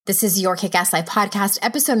This is Your Kick-Ass Life podcast,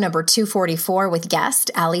 episode number 244 with guest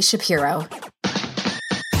Ali Shapiro.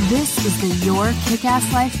 This is the Your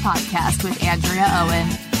Kick-Ass Life podcast with Andrea Owen,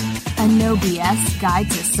 a no BS guide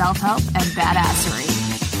to self-help and badassery.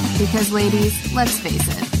 Because ladies, let's face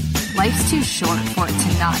it, life's too short for it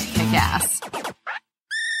to not kick ass.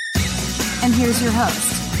 And here's your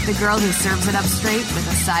host, the girl who serves it up straight with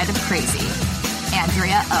a side of crazy,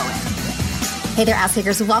 Andrea Owen. Hey there, ass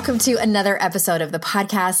kickers. Welcome to another episode of the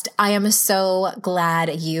podcast. I am so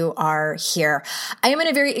glad you are here. I am in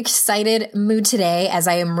a very excited mood today as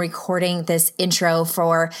I am recording this intro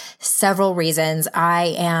for several reasons.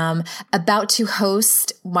 I am about to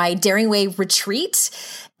host my Daring Way retreat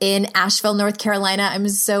in Asheville, North Carolina. I'm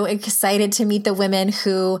so excited to meet the women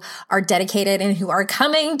who are dedicated and who are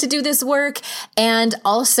coming to do this work. And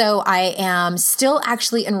also, I am still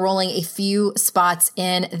actually enrolling a few spots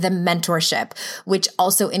in the mentorship, which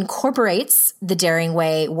also incorporates the Daring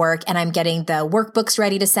Way work. And I'm getting the workbooks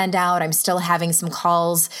ready to send out. I'm still having some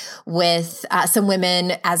calls with some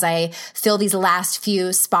women as I fill these last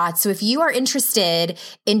few spots. So if you are interested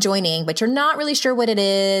in joining, but you're not really sure what it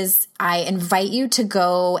is, I invite you to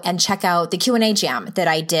go and check out the Q&A jam that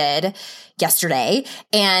I did yesterday.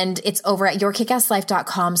 And it's over at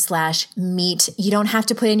yourkickasslife.com/meet. You don't have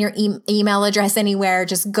to put in your email address anywhere.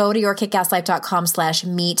 Just go to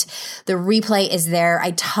yourkickasslife.com/meet. The replay is there.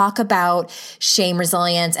 I talk about shame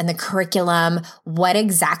resilience and the curriculum, what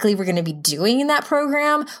exactly we're going to be doing in that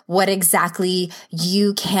program, what exactly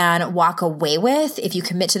you can walk away with if you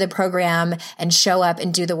commit to the program and show up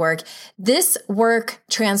and do the work. This work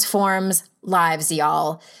transforms lives,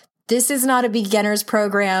 y'all. This is not a beginner's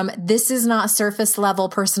program. This is not surface level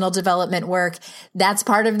personal development work. That's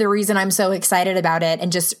part of the reason I'm so excited about it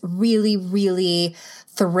and just really, really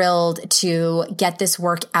thrilled to get this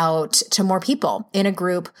work out to more people in a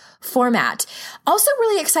group format. Also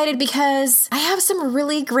really excited because I have some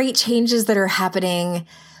really great changes that are happening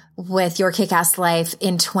with Your Kick-Ass Life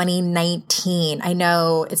in 2019. I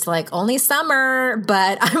know it's like only summer,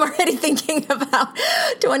 but I'm already thinking about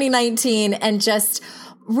 2019 and just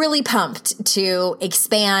really pumped to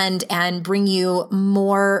expand and bring you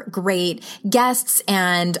more great guests.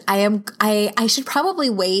 And I should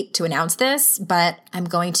probably wait to announce this, but I'm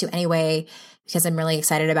going to anyway because I'm really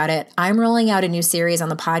excited about it. I'm rolling out a new series on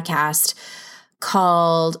the podcast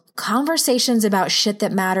called Conversations About Shit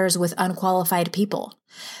That Matters with Unqualified People.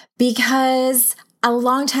 Because a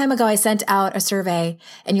long time ago, I sent out a survey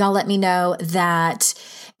and y'all let me know that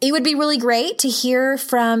it would be really great to hear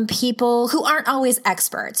from people who aren't always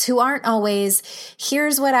experts, who aren't always,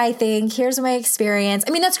 here's what I think, here's my experience.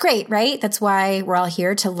 I mean, that's great, right? That's why we're all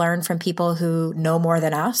here to learn from people who know more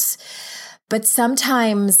than us. But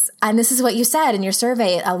sometimes, and this is what you said in your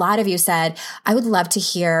survey, a lot of you said, I would love to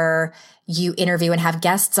hear you interview and have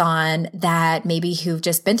guests on that maybe who've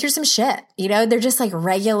just been through some shit. You know, they're just like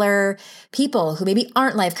regular people who maybe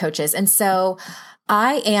aren't life coaches. And so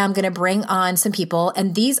I am going to bring on some people,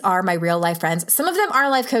 and these are my real life friends. Some of them are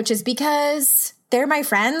life coaches because they're my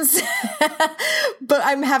friends, but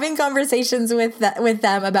I'm having conversations with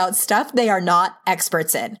them about stuff they are not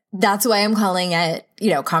experts in. That's why I'm calling it,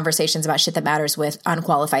 conversations about shit that matters with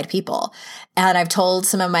unqualified people. And I've told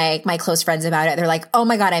some of my close friends about it. They're like, oh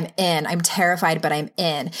my God, I'm in. I'm terrified, but I'm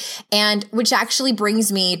in. And which actually brings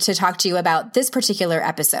me to talk to you about this particular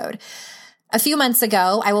episode. A few months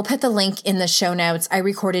ago, I will put the link in the show notes. I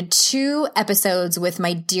recorded 2 episodes with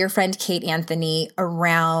my dear friend, Kate Anthony,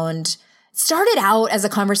 started out as a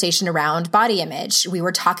conversation around body image. We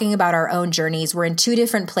were talking about our own journeys. We're in 2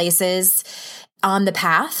 different places on the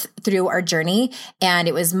path through our journey. And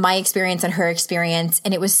it was my experience and her experience.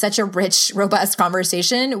 And it was such a rich, robust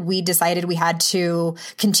conversation. We decided we had to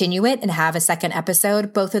continue it and have a second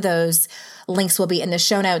episode. Both of those links will be in the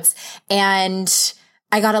show notes. And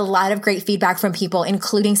I got a lot of great feedback from people,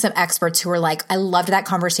 including some experts who were like, I loved that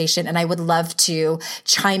conversation and I would love to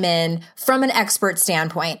chime in from an expert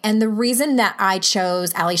standpoint. And the reason that I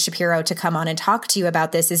chose Ali Shapiro to come on and talk to you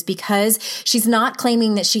about this is because she's not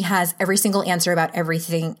claiming that she has every single answer about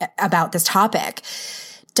everything about this topic.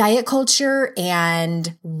 Diet culture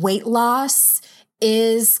and weight loss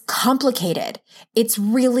is complicated. It's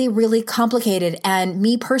really, really complicated. And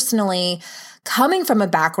me personally, coming from a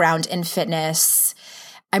background in fitness,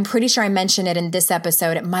 I'm pretty sure I mentioned it in this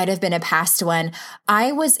episode. It might have been a past one.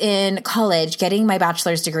 I was in college getting my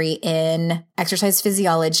bachelor's degree in exercise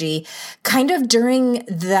physiology, kind of during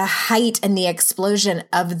the height and the explosion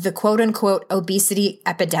of the quote unquote obesity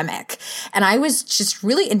epidemic. And I was just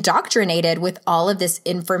really indoctrinated with all of this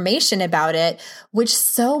information about it, which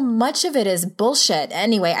so much of it is bullshit.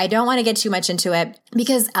 Anyway, I don't want to get too much into it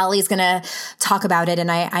because Allie's going to talk about it. And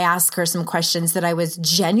I asked her some questions that I was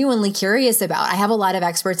genuinely curious about. I have a lot of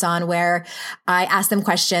experts on where I ask them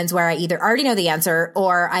questions where I either already know the answer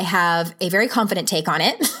or I have a very confident take on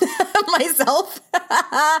it myself.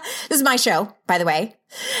 This is my show, by the way.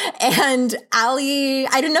 And Allie,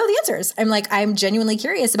 I didn't know the answers. I'm genuinely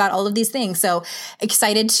curious about all of these things. So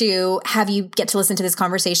excited to have you get to listen to this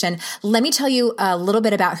conversation. Let me tell you a little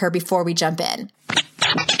bit about her before we jump in.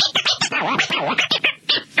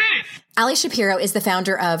 Allie Shapiro is the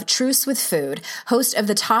founder of Truce with Food, host of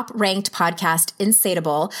the top-ranked podcast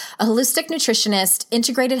Insatiable, a holistic nutritionist,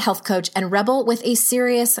 integrated health coach, and rebel with a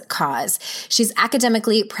serious cause. She's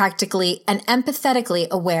academically, practically, and empathetically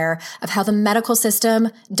aware of how the medical system,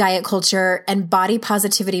 diet culture, and body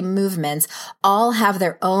positivity movements all have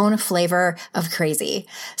their own flavor of crazy.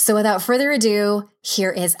 So without further ado,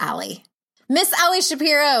 here is Allie. Miss Allie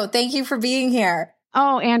Shapiro, thank you for being here.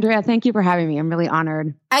 Oh, Andrea, thank you for having me. I'm really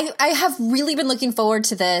honored. I have really been looking forward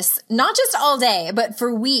to this, not just all day, but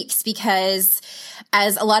for weeks, because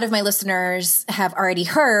as a lot of my listeners have already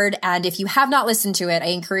heard, and if you have not listened to it, I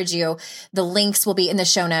encourage you, the links will be in the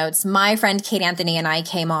show notes. My friend Kate Anthony and I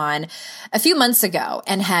came on a few months ago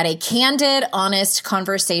and had a candid, honest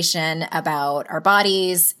conversation about our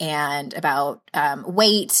bodies and about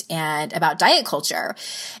weight and about diet culture.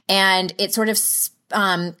 And it sort of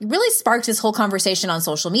really sparked this whole conversation on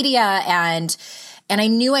social media. And I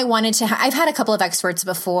knew I wanted to, I've had a couple of experts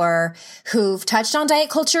before who've touched on diet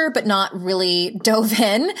culture, but not really dove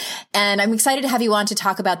in. And I'm excited to have you on to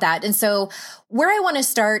talk about that. And so where I want to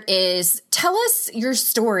start is tell us your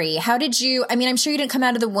story. How did you, I'm sure you didn't come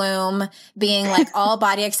out of the womb being like all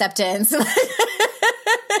body acceptance.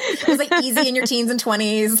 It was like easy in your teens and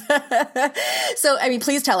 20s. So,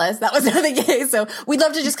 please tell us that was not the case. So we'd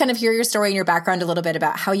love to just kind of hear your story and your background a little bit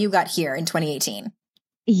about how you got here in 2018.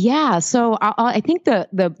 Yeah. So I think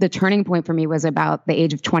the turning point for me was about the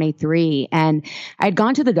age of 23. And I'd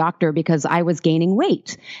gone to the doctor because I was gaining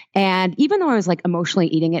weight. And even though I was like emotionally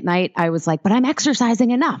eating at night, I was like, but I'm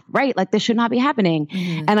exercising enough, right? Like this should not be happening.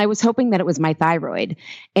 Mm-hmm. And I was hoping that it was my thyroid.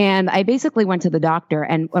 And I basically went to the doctor.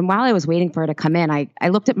 And while I was waiting for her to come in, I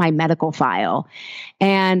looked at my medical file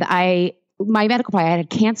and I had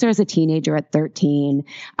cancer as a teenager at 13.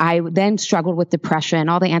 I then struggled with depression,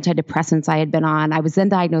 all the antidepressants I had been on. I was then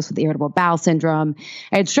diagnosed with irritable bowel syndrome.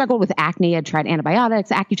 I had struggled with acne. I'd tried antibiotics,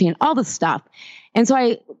 Accutane, all this stuff. And so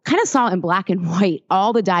I kind of saw in black and white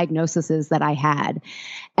all the diagnoses that I had.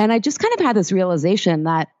 And I just kind of had this realization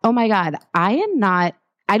that, oh my God, I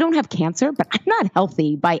don't have cancer, but I'm not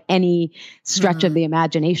healthy by any stretch of the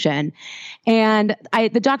imagination. And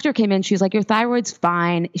the doctor came in, she was like, your thyroid's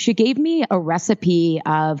fine. She gave me a recipe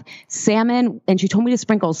of salmon and she told me to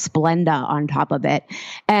sprinkle Splenda on top of it.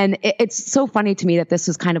 And it's so funny to me that this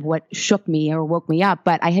is kind of what shook me or woke me up.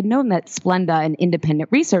 But I had known that Splenda in independent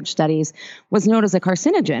research studies was known as a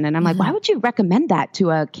carcinogen. And I'm like, why would you recommend that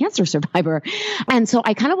to a cancer survivor? And so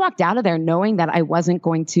I kind of walked out of there knowing that I wasn't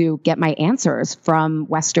going to get my answers from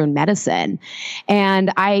Western medicine.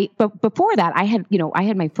 And but before that, I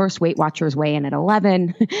had my first Weight Watchers weigh in at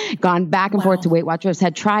 11, gone back and forth to Weight Watchers,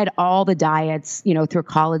 had tried all the diets, through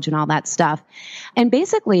college and all that stuff. And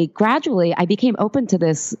basically, gradually, I became open to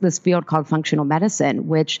this field called functional medicine,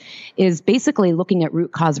 which is basically looking at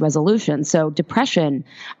root cause resolution. So depression,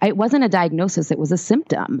 it wasn't a diagnosis, it was a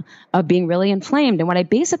symptom of being really inflamed. And what I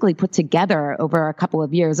basically put together over a couple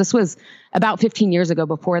of years, this was about 15 years ago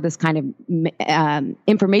before this kind of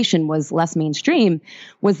information was less mainstream,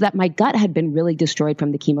 was that my gut had been really destroyed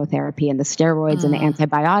from the chemotherapy and the steroids and the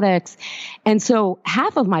antibiotics. And so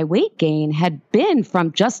half of my weight gain had been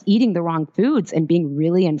from just eating the wrong foods and being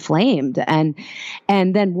really inflamed. And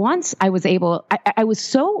then once I was able, I was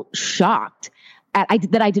so shocked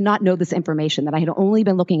that I did not know this information, that I had only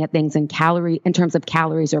been looking at things in terms of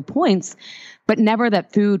calories or points, but never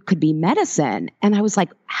that food could be medicine. And I was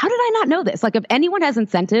like, how did I not know this? Like, if anyone has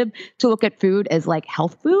incentive to look at food as like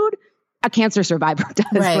health food, a cancer survivor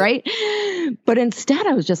does, right? But instead,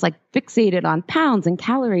 I was just like fixated on pounds and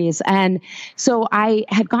calories. And so I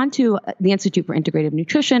had gone to the Institute for Integrative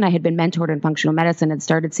Nutrition. I had been mentored in functional medicine and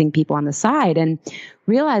started seeing people on the side and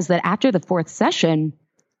realized that after the fourth session,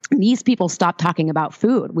 these people stopped talking about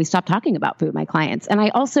food. We stopped talking about food, my clients. And I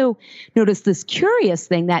also noticed this curious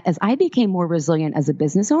thing that as I became more resilient as a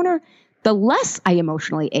business owner, the less I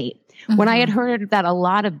emotionally ate. When I had heard that a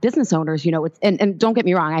lot of business owners, and don't get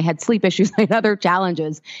me wrong, I had sleep issues, I had other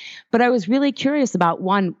challenges, but I was really curious about,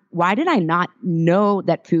 one, why did I not know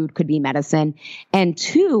that food could be medicine? And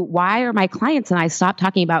two, why are my clients and I stopped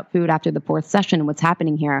talking about food after the 4th session and what's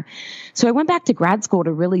happening here? So I went back to grad school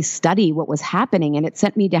to really study what was happening, and it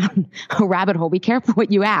sent me down a rabbit hole. Be careful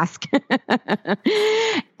what you ask.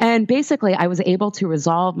 And basically, I was able to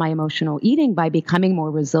resolve my emotional eating by becoming more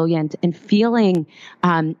resilient and feeling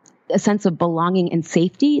a sense of belonging and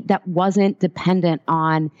safety that wasn't dependent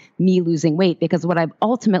on me losing weight. Because what I've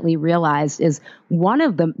ultimately realized is one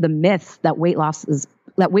of the myths that weight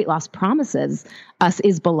loss promises us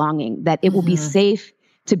is belonging, that it will be safe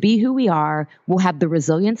to be who we are. We'll have the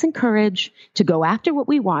resilience and courage to go after what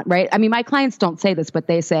we want, right? I mean, my clients don't say this, but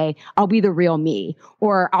they say, I'll be the real me,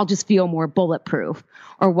 or I'll just feel more bulletproof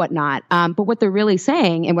or whatnot. But what they're really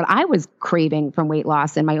saying, and what I was craving from weight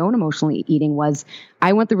loss and my own emotional eating, was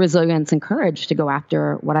I want the resilience and courage to go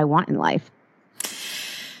after what I want in life.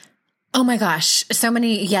 Oh my gosh. So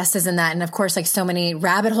many yeses in that. And of course, like so many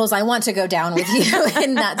rabbit holes I want to go down with you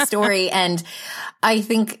in that story. And I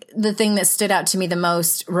think the thing that stood out to me the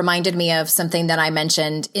most reminded me of something that I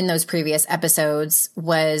mentioned in those previous episodes,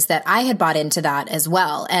 was that I had bought into that as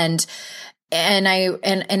well. And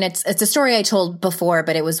it's a story I told before,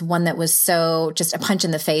 but it was one that was so just a punch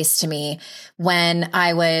in the face to me when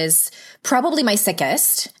I was probably my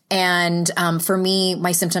sickest. And for me,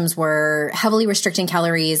 my symptoms were heavily restricting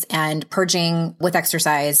calories and purging with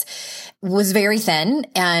exercise, was very thin.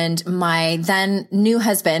 And my then new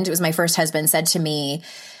husband, it was my first husband, said to me,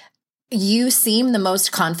 "You seem the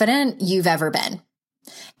most confident you've ever been."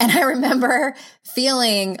 And I remember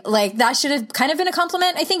feeling like that should have kind of been a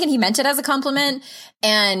compliment, I think. And he meant it as a compliment.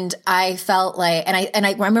 And I felt like,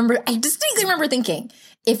 I distinctly remember thinking,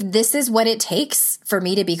 if this is what it takes for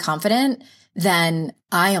me to be confident, then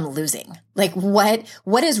I am losing. Like what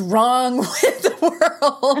is wrong with the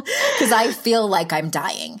world? Because I feel like I'm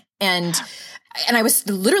dying. And I was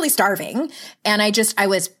literally starving. And I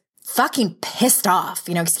was fucking pissed off,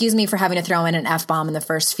 excuse me for having to throw in an F-bomb in the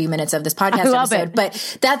first few minutes of this podcast episode.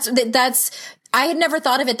 But that's, I had never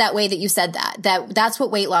thought of it that way that you said that's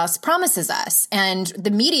what weight loss promises us. And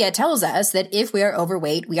the media tells us that if we are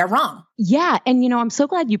overweight, we are wrong. Yeah. And, I'm so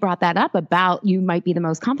glad you brought that up about you might be the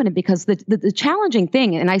most confident, because the challenging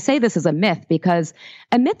thing, and I say this as a myth, because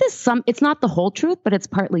a myth is it's not the whole truth, but it's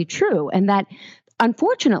partly true. And that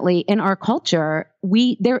unfortunately in our culture,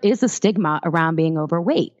 there is a stigma around being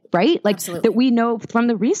overweight. Right? Like Absolutely. That we know from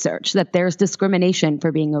the research that there's discrimination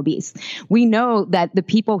for being obese. We know that the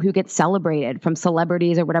people who get celebrated from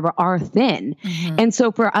celebrities or whatever are thin. Mm-hmm. And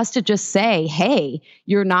so for us to just say, hey,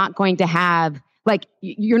 you're not going to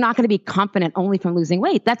be confident only from losing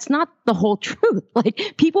weight, that's not the whole truth.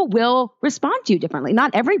 Like people will respond to you differently.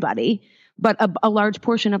 Not everybody, but a large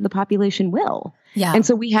portion of the population will. Yeah. And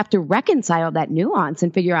so we have to reconcile that nuance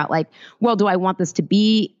and figure out do I want this to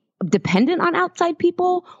be dependent on outside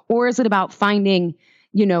people, or is it about finding,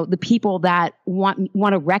 the people that want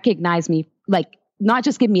to recognize me, like not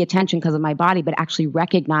just give me attention because of my body, but actually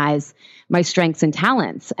recognize my strengths and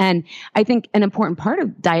talents. And I think an important part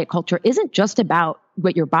of diet culture isn't just about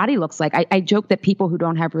what your body looks like. I joke that people who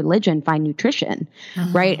don't have religion find nutrition,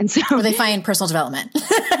 right? And so or they find personal development.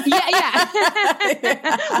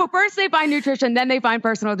 Yeah. Well, first they find nutrition, then they find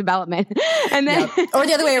personal development, and then or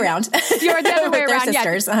the other way around. You're the other way around,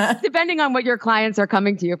 sisters. Yeah. Depending on what your clients are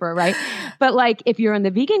coming to you for, right? But if you're in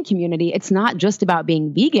the vegan community, it's not just about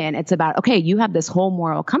being vegan. It's about, okay, you have this whole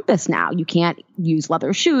moral compass now. You can't use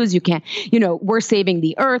leather shoes. You can't, we're saving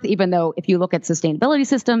the earth, even though if you look at sustainability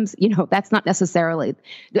systems, that's not necessarily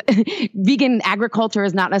vegan agriculture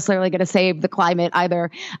is not necessarily going to save the climate either.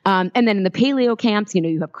 And then in the paleo camps,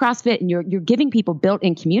 you have CrossFit, and you're giving people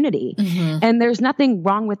built-in community. Mm-hmm. And there's nothing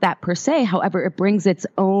wrong with that per se. However, it brings its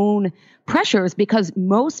own pressures, because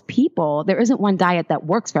most people, there isn't one diet that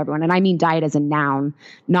works for everyone. And I mean diet as a noun,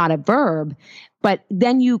 not a verb. But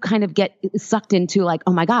then you kind of get sucked into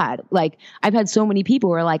oh my God, I've had so many people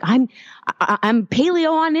who are I'm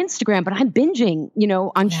paleo on Instagram, but I'm binging,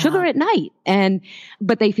 on sugar at night.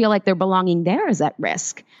 But they feel like their belonging there is at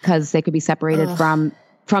risk because they could be separated from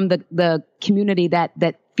the community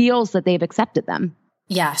that feels that they've accepted them.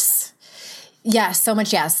 Yes. Yes, so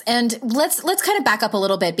much yes. And let's kind of back up a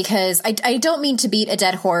little bit, because I don't mean to beat a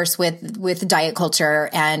dead horse with diet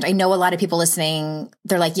culture. And I know a lot of people listening,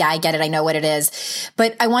 they're like, yeah, I get it. I know what it is.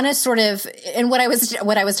 But I want to sort of, and what I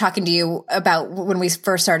was talking to you about when we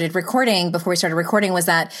first started recording, before we started recording, was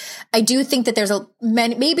that I do think that there's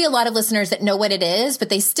maybe a lot of listeners that know what it is, but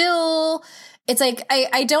they still, it's like,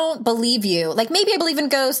 I don't believe you. Like, maybe I believe in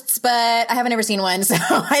ghosts, but I haven't ever seen one. So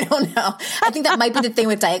I don't know. I think that might be the thing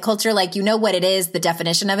with diet culture. Like, you know what it is, the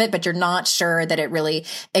definition of it, but you're not sure that it really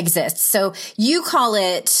exists. So you call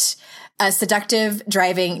it a seductive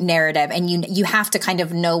driving narrative, and you have to kind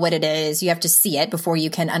of know what it is. You have to see it before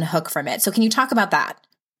you can unhook from it. So can you talk about that?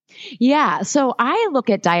 Yeah. So I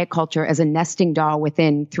look at diet culture as a nesting doll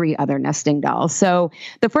within 3 other nesting dolls. So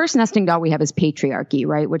the first nesting doll we have is patriarchy,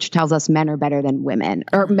 right? Which tells us men are better than women,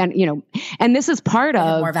 or men, and this is part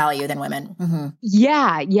of more value than women. Mm-hmm.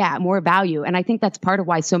 Yeah. More value. And I think that's part of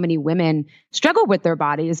why so many women struggle with their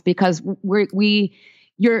bodies, because the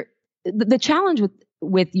challenge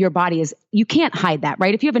with your body is you can't hide that,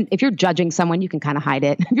 right? If you're judging someone, you can kind of hide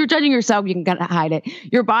it. If you're judging yourself, you can kind of hide it.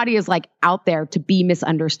 Your body is like out there to be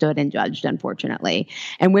misunderstood and judged, unfortunately.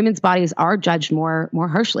 And women's bodies are judged more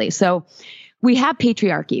harshly. So we have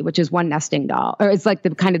patriarchy, which is one nesting doll, or it's like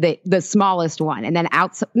the kind of the smallest one. And then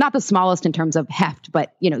not the smallest in terms of heft,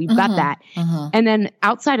 but you've got that. And then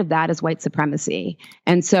outside of that is white supremacy.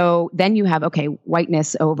 And so then you have,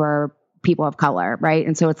 whiteness over people of color, right?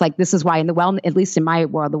 And so it's like, this is why at least in my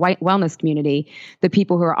world, the white wellness community, the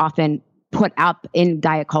people who are often put up in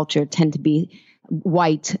diet culture tend to be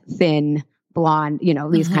white, thin, blonde,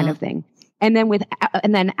 these kind of thing. And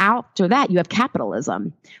then after that, you have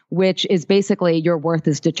capitalism, which is basically your worth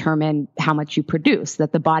is determined how much you produce,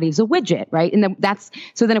 that the body's a widget, right? And then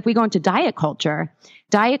then if we go into diet culture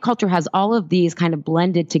has all of these kind of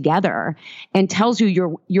blended together and tells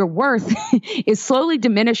you your worth is slowly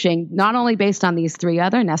diminishing, not only based on these 3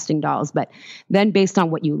 other nesting dolls, but then based on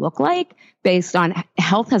what you look like, based on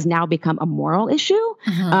health has now become a moral issue.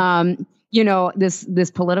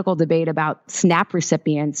 This political debate about SNAP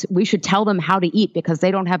recipients, we should tell them how to eat because they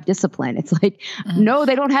don't have discipline. It's like, no,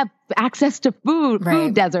 they don't have access to food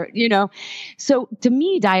desert, So to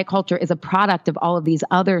me, diet culture is a product of all of these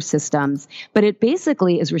other systems, but it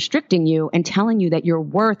basically is restricting you and telling you that your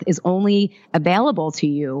worth is only available to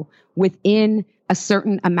you within a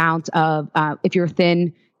certain amount of, if you're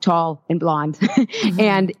thin, tall, and blonde,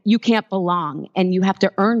 and you can't belong, and you have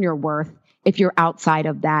to earn your worth if you're outside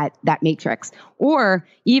of that matrix. Or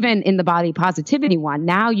even in the body positivity one,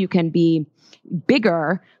 now you can be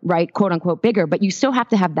bigger, right? Quote unquote bigger, but you still have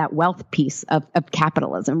to have that wealth piece of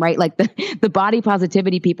capitalism, right? Like the body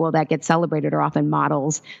positivity people that get celebrated are often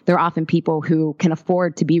models. They're often people who can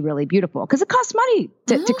afford to be really beautiful because it costs money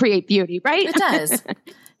to create beauty, right? It does.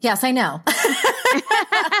 Yes, I know.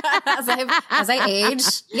 As I age,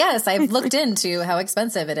 yes, I've looked into how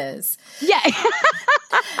expensive it is. Yeah.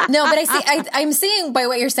 No, but I'm seeing by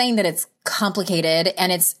what you're saying that it's complicated,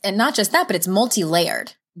 and not just that, but it's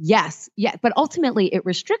multi-layered. Yes. Yeah. But ultimately it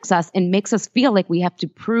restricts us and makes us feel like we have to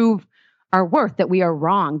prove our worth, that we are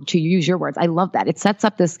wrong, to use your words. I love that. It sets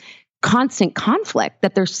up this constant conflict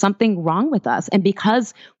that there's something wrong with us. And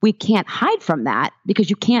because we can't hide from that, because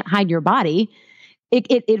you can't hide your body,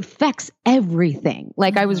 it affects everything.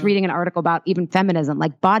 Like I was reading an article about even feminism,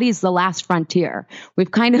 like body's the last frontier. We've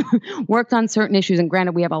kind of worked on certain issues, and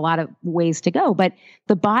granted, we have a lot of ways to go, but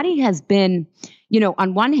the body has been,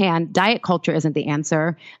 on one hand, diet culture isn't the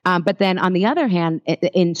answer. But then on the other hand,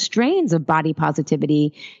 in strains of body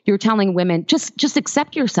positivity, you're telling women, just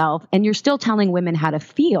accept yourself, and you're still telling women how to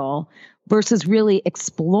feel versus really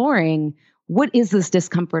exploring what is this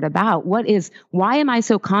discomfort about? Why am I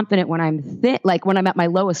so confident when I'm thin, like when I'm at my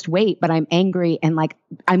lowest weight, but I'm angry and like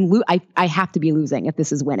I have to be losing if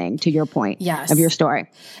this is winning, to your point of your story.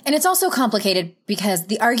 And it's also complicated because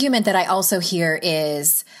the argument that I also hear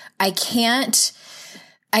is I can't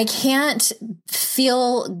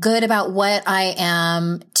feel good about what I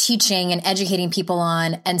am teaching and educating people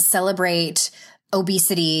on and celebrate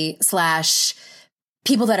obesity /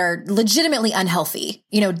 people that are legitimately unhealthy,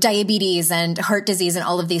 diabetes and heart disease and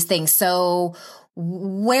all of these things. So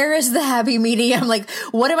where is the happy medium? Like,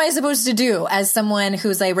 what am I supposed to do as someone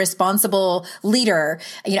who's a responsible leader,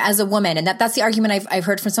 as a woman? And that's the argument I've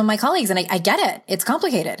heard from some of my colleagues, and I get it. It's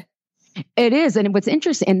complicated. It is. And what's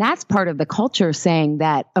interesting, and that's part of the culture saying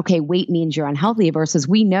that, okay, weight means you're unhealthy, versus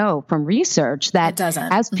we know from research that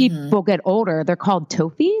as people get older, they're called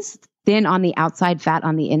TOFIs, thin on the outside, fat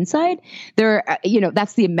on the inside. They're,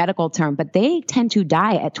 that's the medical term, but they tend to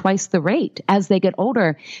die at twice the rate as they get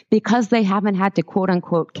older because they haven't had to quote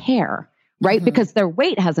unquote care, right? Because their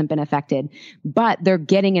weight hasn't been affected, but they're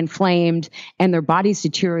getting inflamed and their body's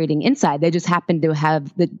deteriorating inside. They just happen to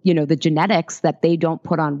have the, the genetics that they don't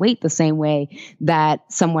put on weight the same way that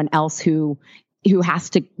someone else who has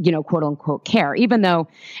to, quote unquote care, even though,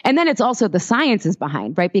 and then it's also the science is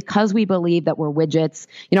behind, right? Because we believe that we're widgets.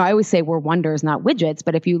 I always say we're wonders, not widgets.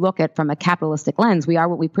 But if you look at from a capitalistic lens, we are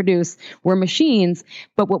what we produce. We're machines.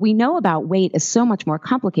 But what we know about weight is so much more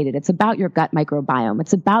complicated. It's about your gut microbiome.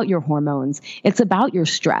 It's about your hormones. It's about your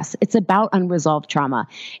stress. It's about unresolved trauma.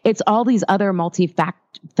 It's all these other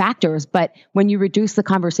factors. But when you reduce the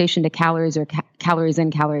conversation to calories or calories in,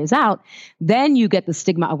 calories out, then you get the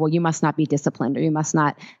stigma of, well, you must not be disciplined or you must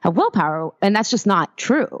not have willpower. And that's just not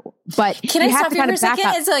true. But can I stop you for a second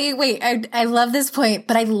and tell you, wait, I love this point,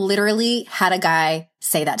 but I literally had a guy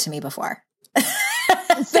say that to me before.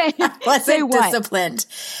 I wasn't disciplined.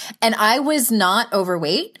 And I was not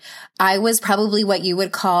overweight. I was probably what you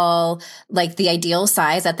would call like the ideal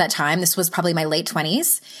size at that time. This was probably my late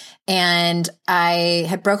 20s. And I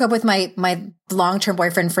had broke up with my long-term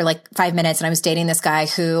boyfriend for like 5 minutes. And I was dating this guy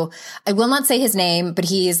who I will not say his name, but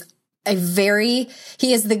he is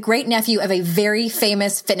the great nephew of a very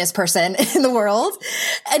famous fitness person in the world.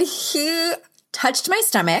 And he touched my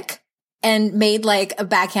stomach and made like a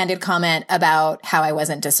backhanded comment about how I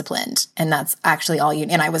wasn't disciplined. And that's actually all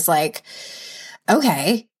and I was like,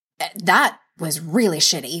 okay, that was really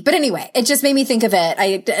shitty. But anyway, it just made me think of it.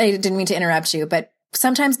 I didn't mean to interrupt you, but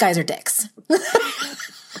sometimes guys are dicks.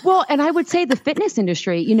 Well, and I would say the fitness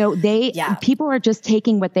industry, people are just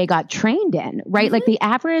taking what they got trained in, right? Like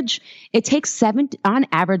it takes on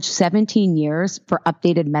average 17 years for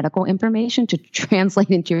updated medical information to translate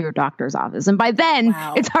into your doctor's office. And by then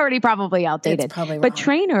it's already probably outdated. It's probably wrong. But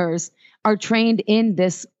trainers are trained in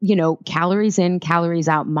this, calories in, calories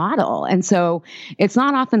out model. And so it's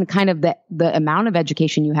not often kind of the amount of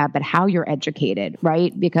education you have, but how you're educated,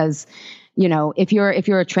 right? Because if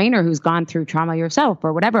you're a trainer who's gone through trauma yourself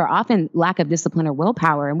or whatever, often lack of discipline or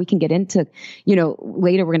willpower. And we can get into,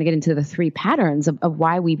 later we're going to get into the 3 patterns of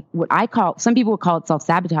why some people would call it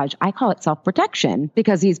self-sabotage. I call it self-protection,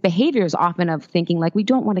 because these behaviors often of thinking like we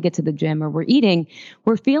don't want to get to the gym or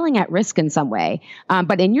we're feeling at risk in some way.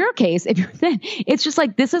 But in your case, if you're thin, it's just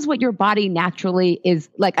like, this is what your body naturally is,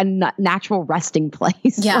 like a natural resting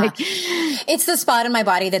place. Yeah. It's the spot in my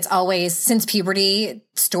body that's always, since puberty,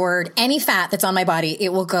 stored any fat that's on my body. It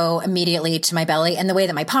will go immediately to my belly. And the way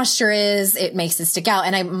that my posture is, it makes it stick out.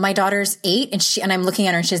 And my daughter's 8 and I'm looking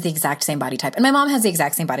at her and she has the exact same body type. And my mom has the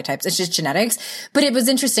exact same body types. It's just genetics. But it was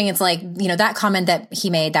interesting. It's like, that comment that he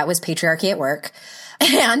made, that was patriarchy at work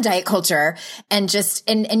and diet culture. And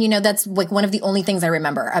that's like one of the only things I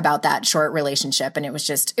remember about that short relationship. And it was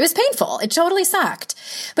painful. It totally sucked.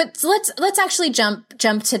 But let's actually jump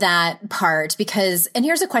to that part and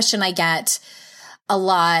here's a question I get a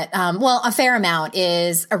lot, a fair amount,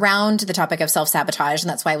 is around the topic of self-sabotage. And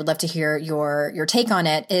that's why I would love to hear your take on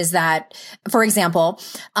it, is that, for example,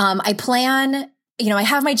 I plan, I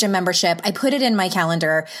have my gym membership. I put it in my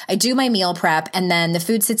calendar. I do my meal prep, and then the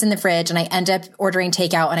food sits in the fridge and I end up ordering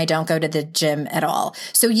takeout and I don't go to the gym at all.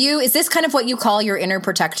 So is this kind of what you call your inner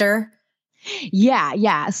protector?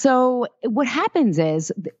 Yeah. So what happens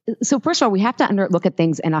is, first of all, we have to look at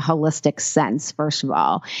things in a holistic sense, first of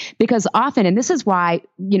all, because often, and this is why,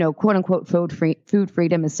 quote unquote, food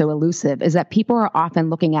freedom is so elusive, is that people are often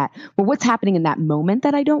looking at, well, what's happening in that moment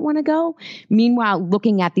that I don't want to go? Meanwhile,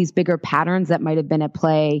 looking at these bigger patterns that might have been at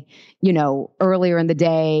play, earlier in the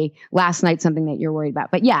day, last night, something that you're worried about.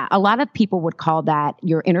 But yeah, a lot of people would call that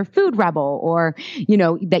your inner food rebel, or,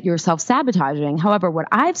 that you're self-sabotaging. However, what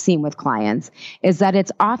I've seen with clients is that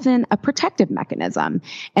it's often a protective mechanism.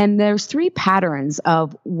 And there's 3 patterns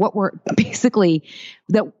of what we're basically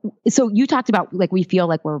so you talked about, like, we feel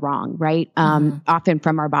like we're wrong, right? Often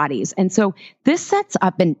from our bodies. And so this sets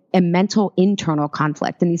up a mental internal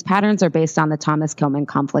conflict. And these patterns are based on the Thomas Kilmann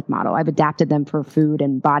conflict model. I've adapted them for food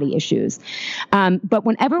and body issues. But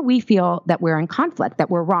whenever we feel that we're in conflict, that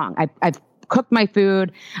we're wrong, I've cooked my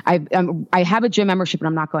food, I have a gym membership, and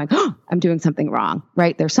I'm not going, I'm doing something wrong,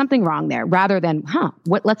 right? There's something wrong there, rather than,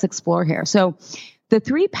 let's explore here. So the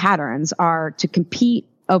 3 patterns are to compete,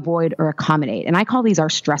 avoid, or accommodate. And I call these our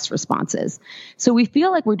stress responses. So we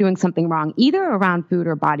feel like we're doing something wrong, either around food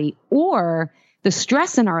or body, or the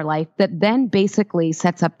stress in our life that then basically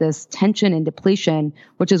sets up this tension and depletion,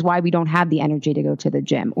 which is why we don't have the energy to go to the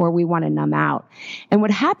gym, or we want to numb out. And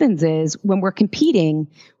what happens is, when we're competing,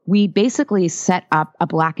 we basically set up a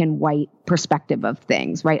black and white perspective of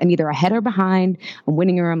things, right? I'm either ahead or behind, I'm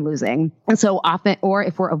winning or I'm losing. And so often, or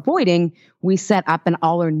if we're avoiding, we set up an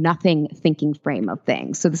all or nothing thinking frame of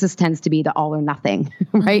things. So tends to be the all or nothing,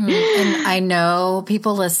 right? And I know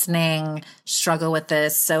people listening struggle with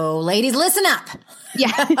this. So ladies, listen up.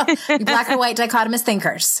 Yeah. You black or white dichotomous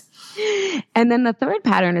thinkers. And then the third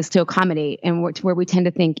pattern is to accommodate, and where we tend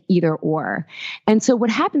to think either or. And so what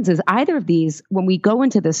happens is either of these, when we go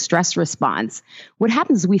into the stress response, what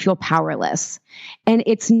happens is we feel powerless. And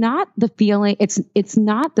it's not the feeling, it's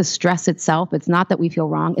not the stress itself. It's not that we feel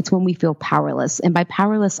wrong. It's when we feel powerless. And by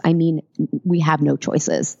powerless, I mean we have no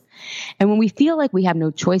choices. And when we feel like we have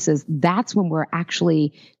no choices, that's when we're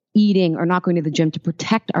actually eating or not going to the gym to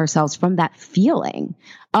protect ourselves from that feeling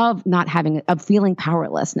of feeling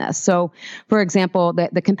powerlessness. So for example,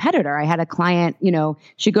 the competitor, I had a client,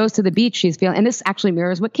 she goes to the beach, she's feeling, and this actually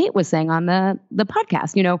mirrors what Kate was saying on the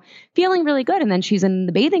podcast, feeling really good. And then she's in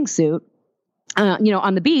the bathing suit,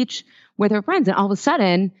 on the beach with her friends. And all of a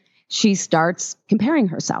sudden she starts comparing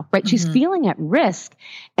herself, right? Mm-hmm. She's feeling at risk.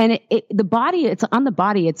 And the body, it's on the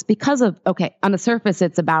body. It's because of, on the surface,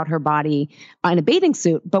 it's about her body in a bathing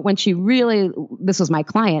suit. But when she really, this was my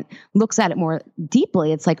client, looks at it more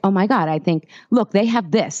deeply, it's like, oh my God, I think, look, they have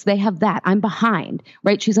this, they have that, I'm behind,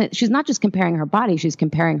 right? She's not just comparing her body, she's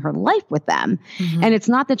comparing her life with them. Mm-hmm. And it's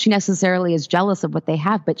not that she necessarily is jealous of what they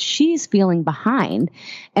have, but she's feeling behind.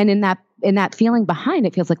 And in that feeling behind,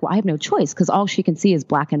 it feels like, well, I have no choice because all she can see is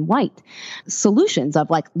black and white solutions of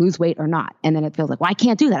like lose weight or not. And then it feels like, well, I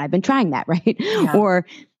can't do that. I've been trying that, right? Yeah. Or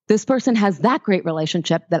this person has that great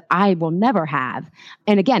relationship that I will never have.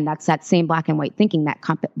 And again, that's that same black and white thinking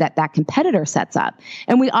that competitor sets up.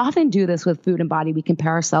 And we often do this with food and body. We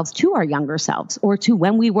compare ourselves to our younger selves or to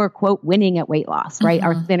when we were, quote, winning at weight loss, right? Mm-hmm.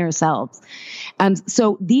 Our thinner selves.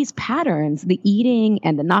 So these patterns, the eating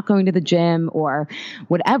and the not going to the gym or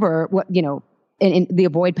whatever, in the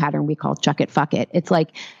avoid pattern we call chuck it, fuck it. It's like,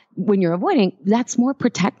 when you're avoiding, that's more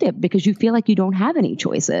protective because you feel like you don't have any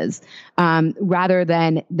choices, rather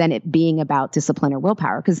than it being about discipline or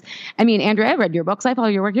willpower. Because, Andrea, I read your books, I follow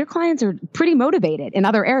your work. Your clients are pretty motivated in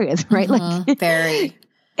other areas, right? Mm-hmm. Like very.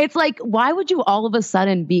 It's like, why would you all of a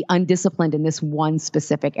sudden be undisciplined in this one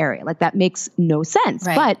specific area? Like that makes no sense.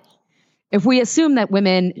 Right. But if we assume that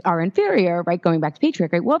women are inferior, right, going back to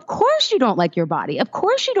patriarchy, well, of course you don't like your body. Of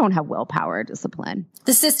course you don't have willpower or discipline.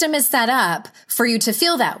 The system is set up for you to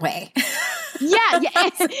feel that way. Yeah.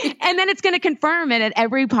 And then it's going to confirm it at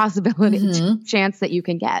every possibility chance that you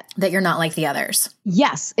can get. That you're not like the others.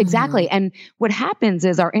 Yes, exactly. Mm-hmm. And what happens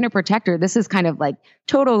is our inner protector, this is kind of like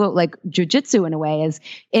total like jujitsu in a way, is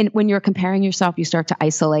when you're comparing yourself, you start to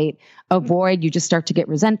isolate, avoid, you just start to get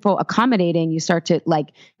resentful, accommodating, you start to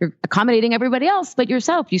you're accommodating everybody else, but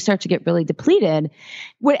yourself, you start to get really depleted.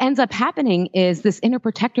 What ends up happening is this inner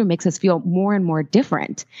protector makes us feel more and more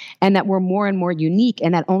different and that we're more and more unique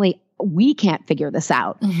and that only we can't figure this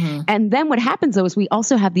out. Mm-hmm. And then what happens though is we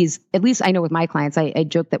also have these, at least I know with my clients, I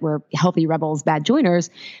joke that we're healthy rebels, bad joiners.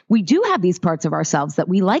 We do have these parts of ourselves that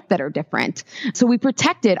we like that are different. So we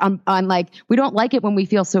protect it on like, we don't like it when we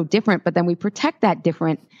feel so different, but then we protect that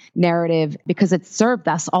different narrative because it's served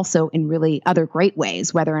us also in really other great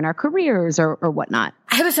ways, whether in our careers or whatnot.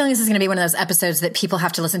 I have a feeling this is going to be one of those episodes that people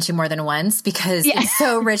have to listen to more than once because it's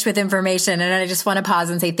so rich with information. And I just want to pause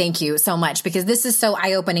and say thank you so much because this is so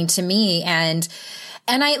eye-opening to me. And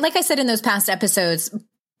I, like I said in those past episodes,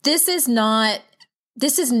 this is not,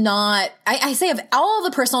 I say of all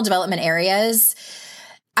the personal development areas,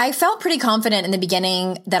 I felt pretty confident in the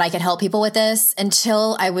beginning that I could help people with this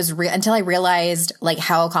until I realized like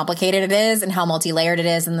how complicated it is and how multi-layered it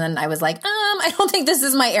is. And then I was like, I don't think this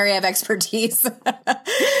is my area of expertise.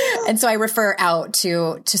 And so I refer out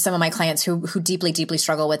to some of my clients who deeply, deeply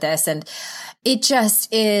struggle with this. And it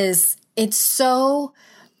just is, it's so,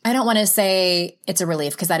 I don't want to say it's a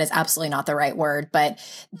relief because that is absolutely not the right word, but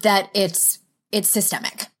that it's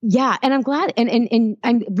systemic. Yeah. And I'm glad. And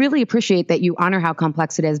I really appreciate that you honor how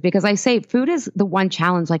complex it is because I say food is the one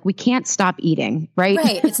challenge. Like we can't stop eating, right?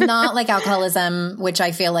 Right. It's not like alcoholism, which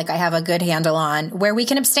I feel like I have a good handle on where we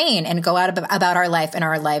can abstain and go out about our life and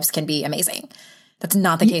our lives can be amazing. That's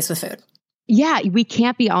not the case with food. Yeah, we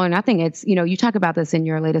can't be all or nothing. It's, you talk about this in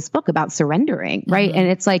your latest book about surrendering, right? Mm-hmm. And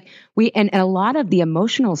it's like and a lot of the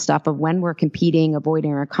emotional stuff of when we're competing,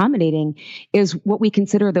 avoiding or accommodating is what we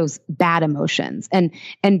consider those bad emotions. And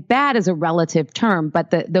bad is a relative term,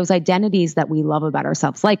 but those identities that we love about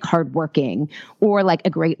ourselves, like hardworking or like a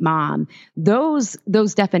great mom, those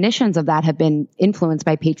definitions of that have been influenced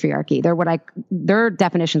by patriarchy. They're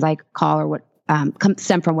definitions I call, or what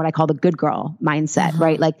stem from what I call the good girl mindset,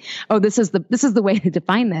 right? Like, oh, this is the way to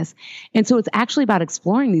define this. And so it's actually about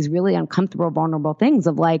exploring these really uncomfortable, vulnerable things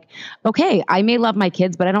of like, okay, I may love my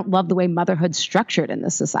kids, but I don't love the way motherhood's structured in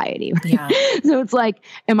this society. Right? Yeah. So it's like,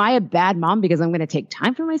 am I a bad mom because I'm going to take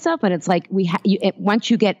time for myself? And it's like, once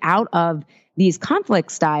you get out of these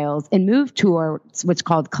conflict styles and move towards what's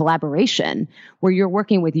called collaboration, where you're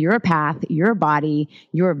working with your path, your body,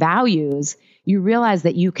 your values, you realize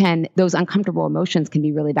that those uncomfortable emotions can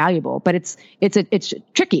be really valuable, but it's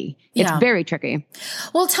tricky. It's very tricky.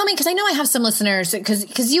 Well, tell me, because I know I have some listeners,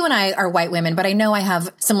 because you and I are white women, but I know I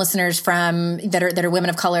have some listeners that are women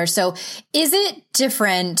of color. So is it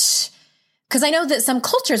different? Because I know that some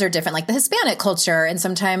cultures are different, like the Hispanic culture, and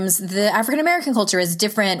sometimes the African-American culture is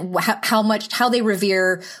different, how they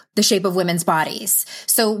revere the shape of women's bodies.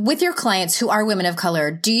 So with your clients who are women of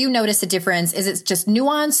color, do you notice a difference? Is it just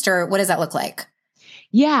nuanced, or what does that look like?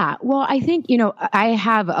 Yeah. Well, I think, I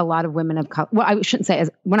have a lot of women of color. Well, I shouldn't say,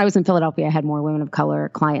 when I was in Philadelphia, I had more women of color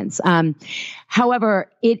clients.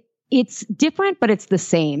 However, it's different, but it's the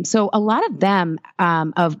same. So a lot of them,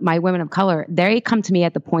 of my women of color, they come to me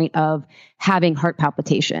at the point of having heart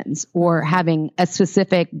palpitations or having a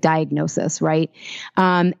specific diagnosis, right?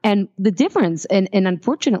 And the difference, and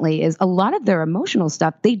unfortunately, is a lot of their emotional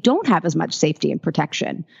stuff, they don't have as much safety and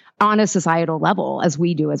protection on a societal level as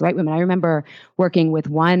we do as white women. I remember working with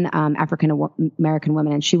one African-American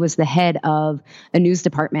woman, and she was the head of a news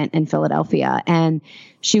department in Philadelphia. And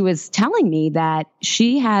she was telling me that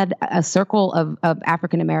she had a circle of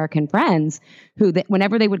African-American friends who,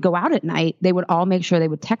 whenever they would go out at night, they would all make sure they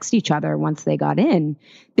would text each other once they got in,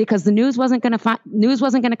 because the news wasn't going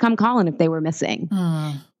to come calling if they were missing.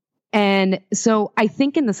 And so I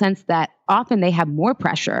think in the sense that often they have more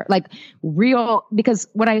pressure, because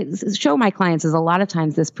what I show my clients is a lot of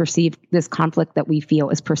times this conflict that we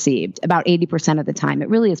feel is perceived. About 80% of the time, it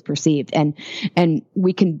really is perceived. And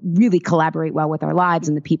we can really collaborate well with our lives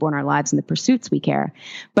and the people in our lives and the pursuits we care.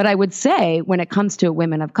 But I would say when it comes to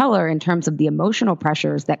women of color, in terms of the emotional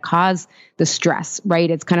pressures that cause the stress, right?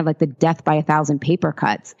 It's kind of like the death by 1,000 paper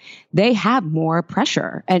cuts. They have more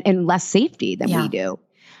pressure and less safety than we do.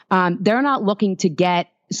 They're not looking to get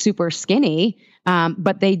super skinny,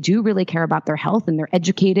 but they do really care about their health, and they're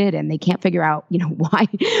educated, and they can't figure out,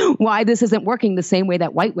 why this isn't working the same way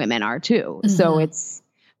that white women are too. So it's,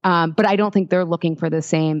 but I don't think they're looking for the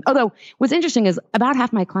same. Although what's interesting is about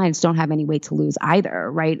half my clients don't have any weight to lose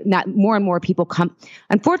either, right? Not more and more people come.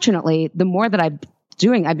 Unfortunately, the more that I've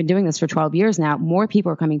been doing this for 12 years now, more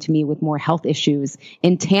people are coming to me with more health issues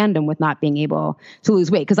in tandem with not being able to lose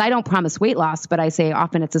weight. Because I don't promise weight loss, but I say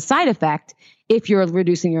often it's a side effect if you're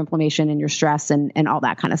reducing your inflammation and your stress and all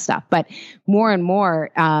that kind of stuff. But more and more,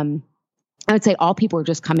 I would say all people are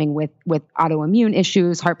just coming with autoimmune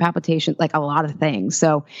issues, heart palpitations, like a lot of things.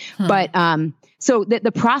 So, so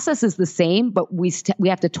the process is the same, but we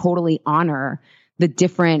have to totally honor the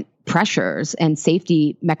different pressures and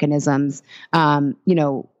safety mechanisms,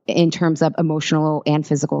 in terms of emotional and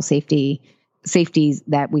physical safeties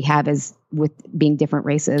that we have as with being different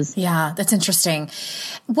races. Yeah, that's interesting.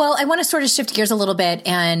 Well, I want to sort of shift gears a little bit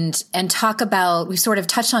and talk about, we sort of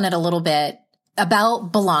touched on it a little bit,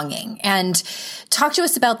 about belonging, and talk to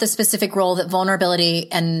us about the specific role that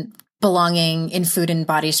vulnerability and belonging in food and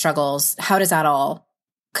body struggles. How does that all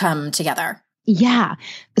come together? Yeah.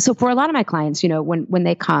 So for a lot of my clients, when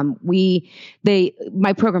they come,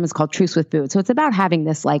 my program is called Truce with Food. So it's about having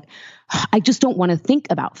this, I just don't want to think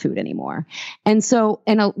about food anymore. And so,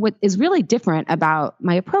 what is really different about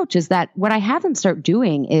my approach is that what I have them start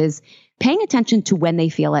doing is paying attention to when they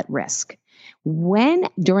feel at risk. When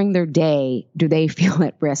during their day do they feel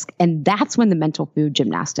at risk? And that's when the mental food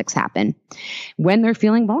gymnastics happen, when they're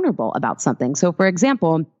feeling vulnerable about something. So for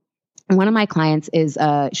example, one of my clients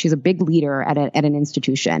she's a big leader at an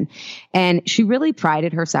institution, and she really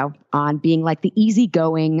prided herself on being like the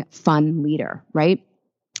easygoing, fun leader, right?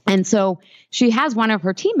 And so she has one of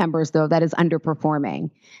her team members, though, that is underperforming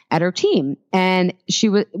at her team. And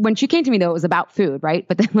when she came to me, though, it was about food, right?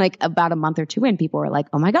 But then about a month or two in, people were like,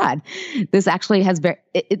 oh my God, this actually has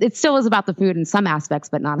it still is about the food in some aspects,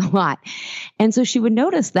 but not a lot. And so she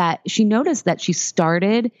noticed that she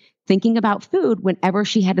started thinking about food whenever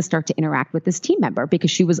she had to start to interact with this team member,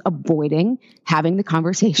 because she was avoiding having the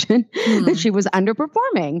conversation that she was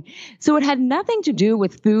underperforming. So it had nothing to do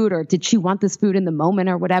with food, or did she want this food in the moment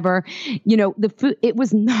or whatever. The food, it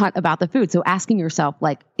was not about the food. So asking yourself,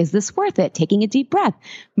 is this worth it? Taking a deep breath.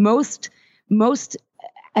 Most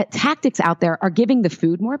tactics out there are giving the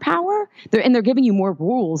food more power, they're giving you more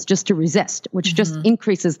rules just to resist, which just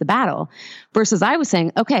increases the battle. Versus I was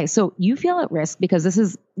saying, okay, so you feel at risk because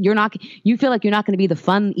you feel like you're not going to be the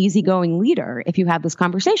fun, easygoing leader if you have this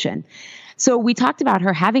conversation. So we talked about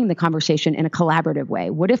her having the conversation in a collaborative way.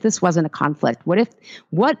 What if this wasn't a conflict?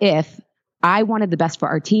 What if I wanted the best for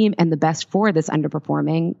our team and the best for this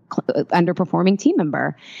underperforming team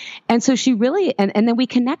member? And so she really, and then we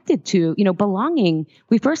connected to, belonging.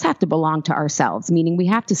 We first have to belong to ourselves, meaning we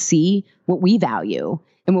have to see what we value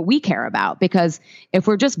and what we care about. Because if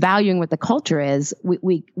we're just valuing what the culture is,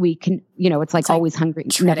 we can, it's like always hungry,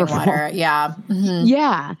 never full. Water. Yeah. Mm-hmm.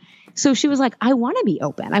 Yeah. So she was like, I want to be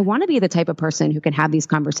open. I want to be the type of person who can have these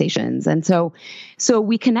conversations. And so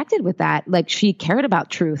we connected with that. Like, she cared about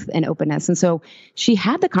truth and openness. And so she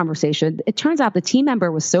had the conversation. It turns out the team member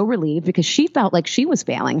was so relieved because she felt like she was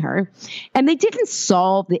failing her, and they didn't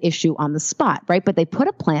solve the issue on the spot, right? But they put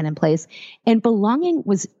a plan in place, and belonging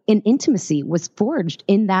intimacy was forged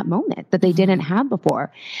in that moment that they didn't have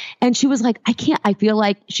before. And she was like, I feel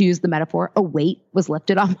like, she used the metaphor, a weight was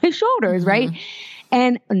lifted off my shoulders, right?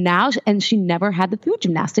 And she never had the food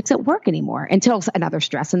gymnastics at work anymore until another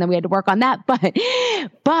stress. And then we had to work on that.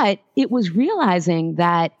 But it was realizing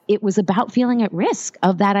that it was about feeling at risk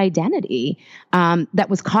of that identity that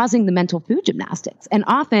was causing the mental food gymnastics. And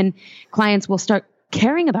often clients will start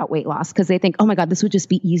caring about weight loss because they think, oh my God, this would just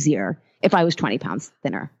be easier if I was 20 pounds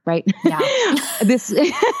thinner, right? Yeah.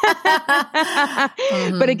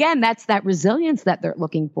 But again, that's that resilience that they're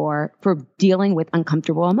looking for dealing with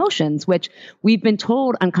uncomfortable emotions, which we've been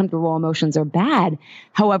told uncomfortable emotions are bad.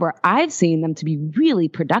 However, I've seen them to be really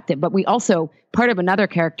productive. But we also, part of another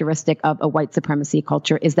characteristic of a white supremacy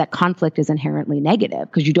culture is that conflict is inherently negative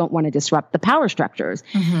because you don't want to disrupt the power structures.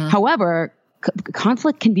 However,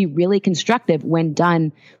 conflict can be really constructive when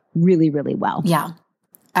done really, really well. Yeah.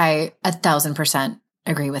 I 1,000%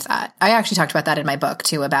 agree with that. I actually talked about that in my book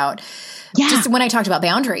too, about just when I talked about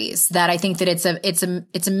boundaries, that I think that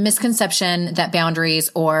it's a misconception that boundaries,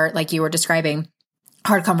 or like you were describing,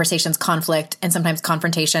 hard conversations, conflict, and sometimes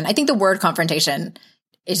confrontation. I think the word confrontation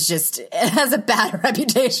is it has a bad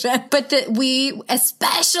reputation, but that we,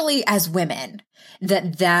 especially as women,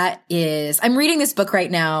 that is, I'm reading this book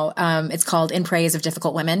right now. It's called In Praise of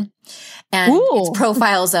Difficult Women. And it's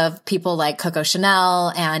profiles of people like Coco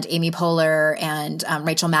Chanel and Amy Poehler and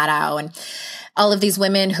Rachel Maddow and all of these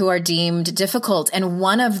women who are deemed difficult. And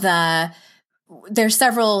there's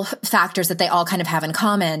several factors that they all kind of have in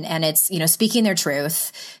common. And it's, speaking their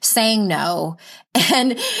truth, saying no,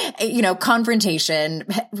 and, confrontation,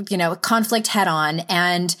 conflict head on.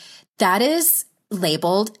 And that is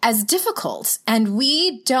labeled as difficult. And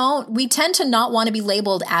we tend to not want to be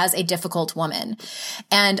labeled as a difficult woman.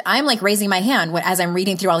 And I'm like raising my hand as I'm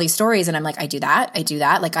reading through all these stories, and I'm like, I do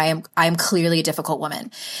that. Like I am clearly a difficult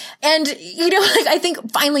woman. And, I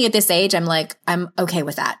think finally at this age, I'm like, I'm okay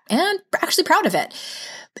with that and actually proud of it.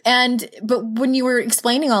 But when you were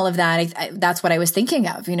explaining all of that, that's what I was thinking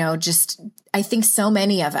of, I think so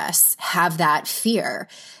many of us have that fear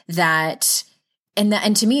that,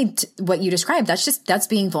 and to me, what you described, that's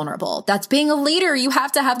being vulnerable. That's being a leader. You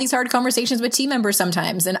have to have these hard conversations with team members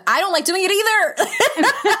sometimes. And I don't like doing it either.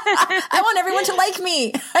 I want everyone to like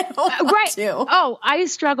me. I don't want to. Oh, I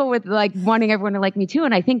struggle with wanting everyone to like me too.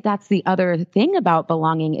 And I think that's the other thing about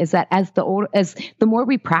belonging is that as the more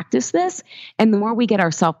we practice this and the more we get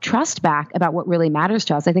our self-trust back about what really matters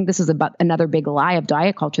to us, I think this is about another big lie of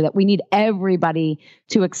diet culture, that we need everybody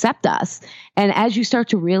to accept us. And as you start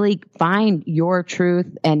to really find your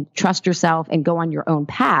truth and trust yourself and go on your own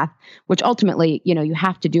path, which ultimately, you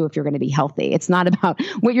have to do if you're going to be healthy. It's not about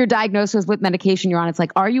what your diagnosis with medication you're on. It's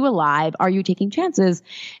like, are you alive? Are you taking chances?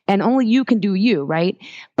 And only you can do you, right?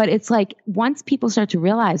 But it's like, once people start to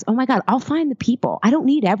realize, oh my God, I'll find the people. I don't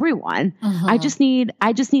need everyone. I just need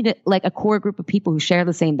a core group of people who share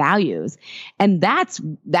the same values. And that's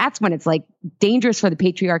when it's like dangerous for the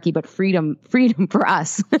patriarchy, but freedom for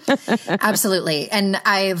us. Absolutely. And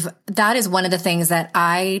that is one of the things that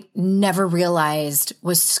I never realized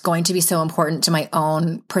was going to be so important to my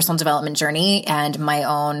own personal development journey and my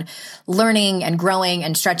own learning and growing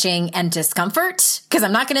and stretching and discomfort. Cause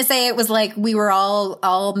I'm not going to say it was like we were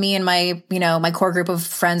all me and my, my core group of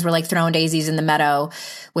friends were like throwing daisies in the meadow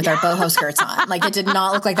with our boho skirts on. Like, it did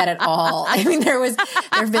not look like that at all. I mean, there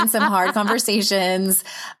have been some hard conversations.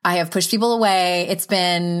 I have pushed people away. It's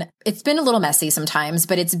been a little messy sometimes,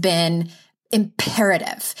 but it's been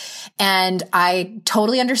imperative. And I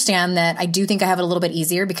totally understand that. I do think I have it a little bit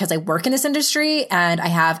easier because I work in this industry and I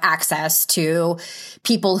have access to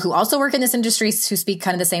people who also work in this industry who speak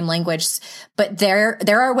kind of the same language. But there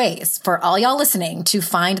are ways for all y'all listening to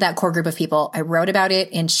find that core group of people. I wrote about it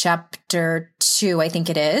in chapter 2, I think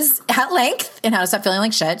it is, at length, in How to Stop Feeling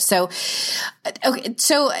Like Shit. So, okay,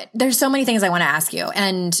 so there's so many things I want to ask you.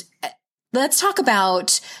 And let's talk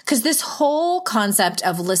about, because this whole concept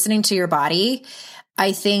of listening to your body,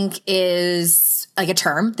 I think is like a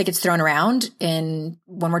term that gets thrown around when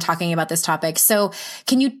we're talking about this topic. So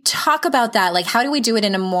can you talk about that? Like, how do we do it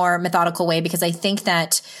in a more methodical way? Because I think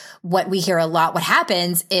that what we hear a lot, what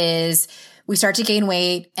happens is we start to gain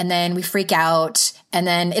weight and then we freak out. And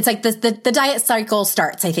then it's like the diet cycle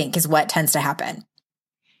starts, I think, is what tends to happen.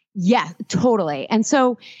 Yeah, totally. And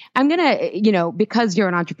so I'm going to, because you're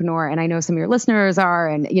an entrepreneur and I know some of your listeners are,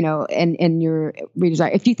 and your readers are,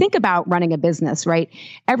 if you think about running a business, right,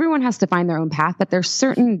 everyone has to find their own path, but there's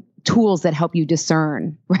certain tools that help you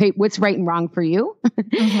discern, right, what's right and wrong for you.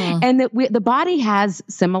 Mm-hmm. And that the body has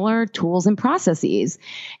similar tools and processes.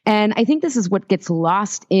 And I think this is what gets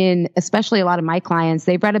lost in, especially a lot of my clients.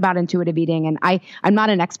 They've read about intuitive eating, and I'm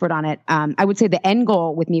not an expert on it. I would say the end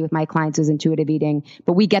goal with my clients is intuitive eating,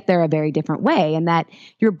 but we get there a very different way, and that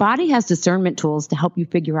your body has discernment tools to help you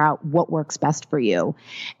figure out what works best for you.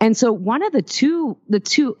 And so one of the two,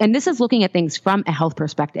 and this is looking at things from a health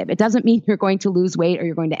perspective. It doesn't mean you're going to lose weight or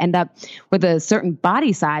you're going to end up with a certain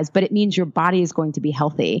body size, but it means your body is going to be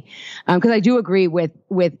healthy. Because I do agree with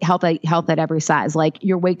health at every size. Like,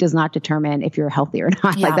 your weight does not determine if you're healthy or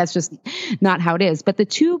not. Yeah. Like, that's just not how it is. But the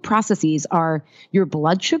two processes are your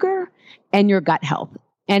blood sugar and your gut health.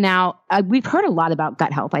 And now we've heard a lot about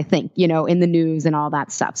gut health, I think, in the news and all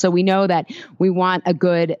that stuff. So we know that we want a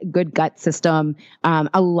good gut system.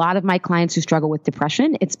 A lot of my clients who struggle with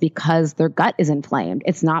depression, it's because their gut is inflamed.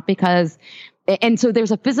 It's not because, and so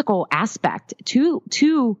there's a physical aspect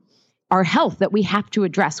to our health that we have to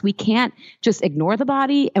address. We can't just ignore the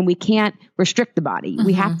body and we can't restrict the body. Mm-hmm.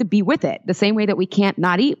 We have to be with it the same way that we can't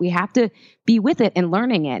not eat. We have to be with it and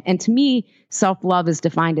learning it. And to me, self-love is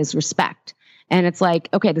defined as respect. And it's like,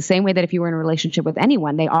 okay, the same way that if you were in a relationship with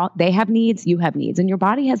anyone, they have needs, you have needs, and your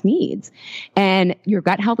body has needs. And your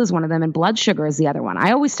gut health is one of them, and blood sugar is the other one.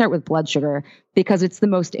 I always start with blood sugar because it's the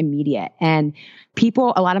most immediate. And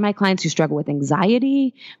a lot of my clients who struggle with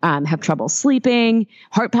anxiety, have trouble sleeping,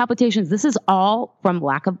 heart palpitations, this is all from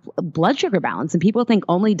lack of blood sugar balance. And people think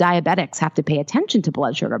only diabetics have to pay attention to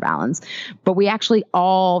blood sugar balance, but we actually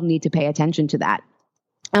all need to pay attention to that.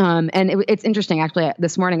 And it's interesting, actually.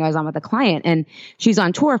 This morning I was on with a client, and she's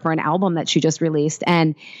on tour for an album that she just released.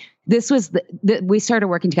 And this was we started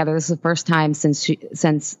working together. This is the first time since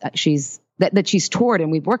she's toured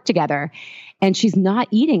and we've worked together, and she's not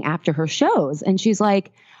eating after her shows. And she's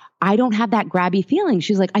like, I don't have that grabby feeling.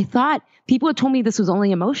 She's like, I thought people had told me this was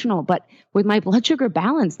only emotional, but with my blood sugar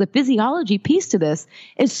balance, the physiology piece to this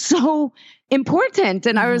is so important.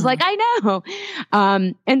 And I was like, I know.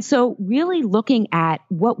 And so really looking at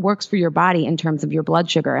what works for your body in terms of your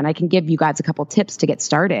blood sugar. And I can give you guys a couple tips to get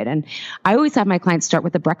started. And I always have my clients start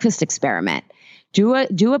with a breakfast experiment. Do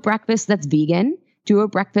a breakfast that's vegan, do a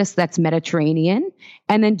breakfast that's Mediterranean,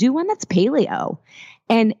 and then do one that's paleo.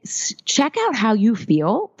 And check out how you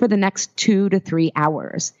feel for the next 2 to 3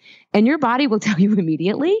 hours. And your body will tell you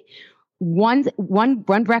immediately. One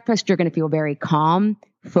breakfast, you're going to feel very calm,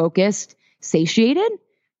 focused, satiated.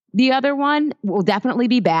 The other one will definitely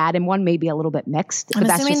be bad, and one may be a little bit mixed. I'm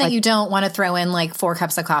assuming that you don't want to throw in like 4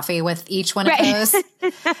 cups of coffee with each one of those,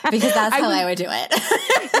 because that's how I would do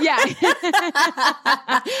it. Yeah.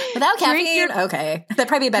 Without caffeine? Okay. That'd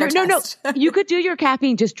probably be a better test. No. You could do your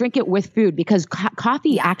caffeine, just drink it with food, because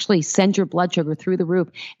coffee actually sends your blood sugar through the roof,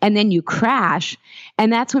 and then you crash.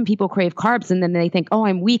 And that's when people crave carbs, and then they think, oh,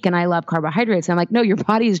 I'm weak and I love carbohydrates. And I'm like, no, your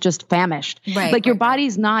body is just famished. Right, like your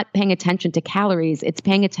body's not paying attention to calories. It's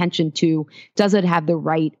paying attention to, does it have the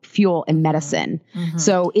right fuel and medicine? Mm-hmm.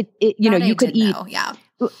 So you could eat.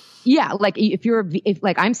 Yeah. Like if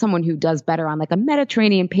I'm someone who does better on like a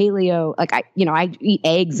Mediterranean paleo, like I eat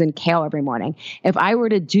eggs and kale every morning. If I were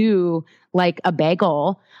to do like a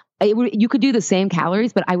bagel, you could do the same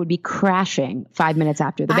calories, but I would be crashing 5 minutes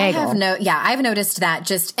after the bagel. I've noticed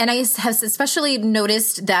that and I have especially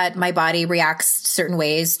noticed that my body reacts certain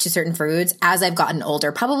ways to certain foods as I've gotten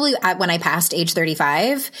older. Probably when I passed age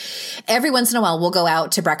 35, every once in a while we'll go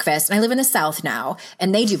out to breakfast, and I live in the South now,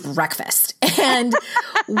 and they do breakfast. And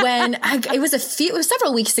when it was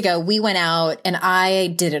several weeks ago, we went out and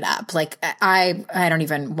I did it up. Like I don't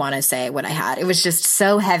even want to say what I had. It was just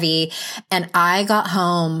so heavy, and I got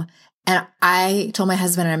home And I told my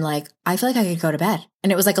husband, and I'm like, I feel like I could go to bed.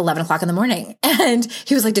 And it was like 11 o'clock in the morning. And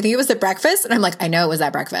he was like, do you think it was at breakfast? And I'm like, I know it was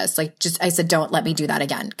at breakfast. Like, I said, don't let me do that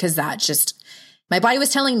again. Cause that just, my body was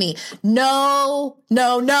telling me, no,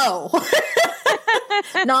 not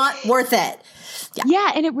worth it.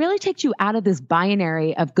 Yeah. And it really takes you out of this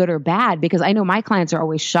binary of good or bad, because I know my clients are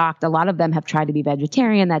always shocked. A lot of them have tried to be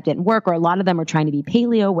vegetarian. That didn't work. Or a lot of them are trying to be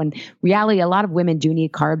paleo, when reality, a lot of women do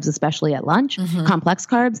need carbs, especially at lunch, complex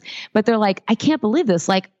carbs. But they're like, I can't believe this.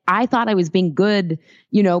 Like, I thought I was being good,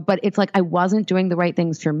 but it's like I wasn't doing the right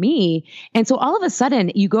things for me. And so all of a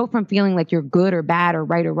sudden you go from feeling like you're good or bad or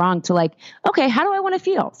right or wrong to like, okay, how do I want to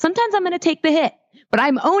feel? Sometimes I'm going to take the hit. But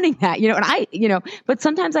I'm owning that, but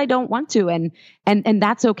sometimes I don't want to. And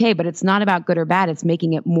that's okay. But it's not about good or bad. It's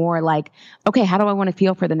making it more like, okay, how do I want to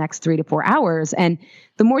feel for the next 3 to 4 hours? And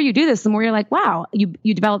the more you do this, the more you're like, wow,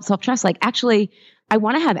 you develop self-trust. Like, actually, I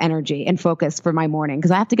want to have energy and focus for my morning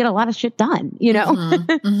because I have to get a lot of shit done,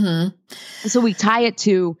 So we tie it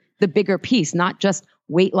to the bigger piece, not just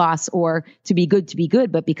weight loss or to be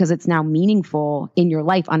good, but because it's now meaningful in your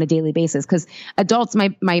life on a daily basis. Because adults,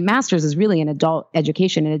 my master's is really in adult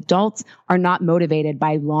education, and adults are not motivated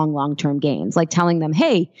by long-term gains. Like telling them,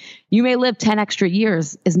 hey, you may live 10 extra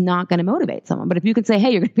years is not going to motivate someone. But if you can say,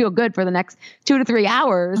 hey, you're going to feel good for the next 2 to 3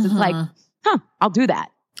 hours, it's like, I'll do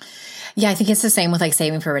that. Yeah, I think it's the same with like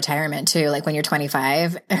saving for retirement too. Like when you're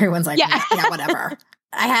 25, everyone's like, yeah whatever.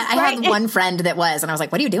 I had one friend that was, and I was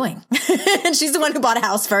like, what are you doing? And she's the one who bought a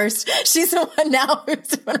house first. She's the one now who's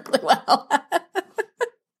doing really well.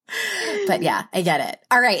 But yeah, I get it.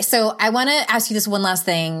 All right. So I want to ask you this one last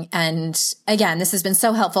thing. And again, this has been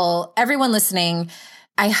so helpful. Everyone listening,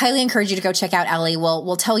 I highly encourage you to go check out Ellie.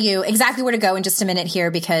 We'll tell you exactly where to go in just a minute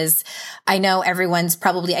here, because I know everyone's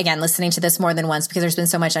probably, again, listening to this more than once because there's been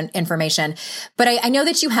so much information. But I know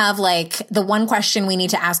that you have like the one question we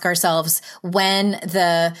need to ask ourselves when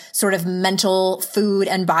the sort of mental food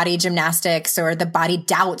and body gymnastics or the body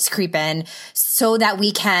doubts creep in, so that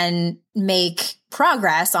we can make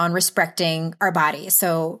progress on respecting our body.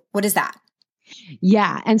 So what is that?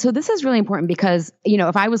 Yeah. And so this is really important because,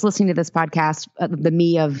 if I was listening to this podcast, the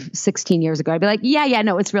me of 16 years ago, I'd be like,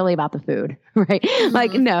 no, it's really about the food, right?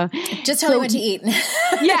 Like, no. Just tell me what to eat.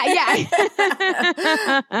 Yeah.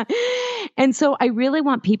 And so I really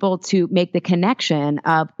want people to make the connection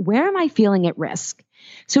of, where am I feeling at risk?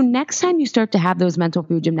 So next time you start to have those mental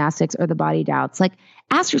food gymnastics or the body doubts, like,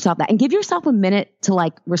 ask yourself that and give yourself a minute to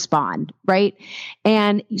like respond, right?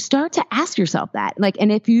 And you start to ask yourself that. Like,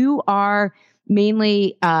 and if you are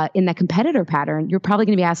mainly in that competitor pattern, you're probably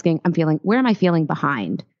going to be asking, where am I feeling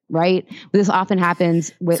behind? Right? This often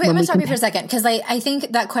happens with. So wait, I'm going to stop you for a second, because I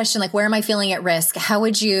think that question, like, where am I feeling at risk? How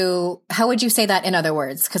would you say that in other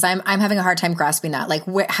words? Because I'm having a hard time grasping that. Like,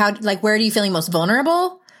 where are you feeling most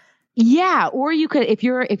vulnerable? Yeah, or you could, if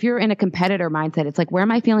you're in a competitor mindset, it's like, where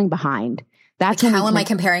am I feeling behind? That's like, how am I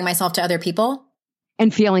comparing myself to other people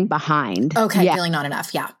and feeling behind? Okay, feeling not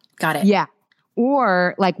enough. Yeah, got it. Yeah.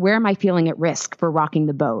 Or like, where am I feeling at risk for rocking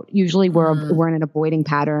the boat? Usually we're in an avoiding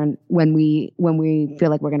pattern when we feel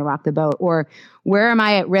like we're going to rock the boat. Or where am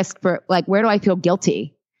I at risk for, like, where do I feel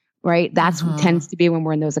guilty? Right? That's tends to be when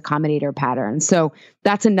we're in those accommodator patterns. So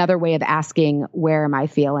that's another way of asking, where am I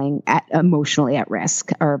feeling emotionally at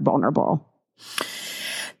risk or vulnerable?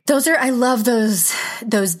 I love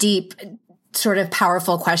those deep, sort of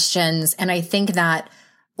powerful questions. And I think that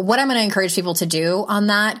what I'm going to encourage people to do on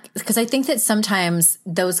that, because I think that sometimes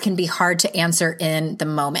those can be hard to answer in the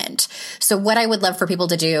moment. So what I would love for people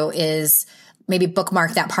to do is maybe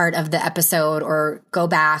bookmark that part of the episode or go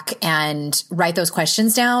back and write those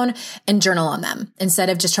questions down and journal on them instead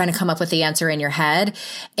of just trying to come up with the answer in your head,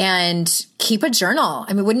 and keep a journal.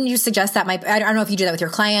 I mean, wouldn't you suggest that? I don't know if you do that with your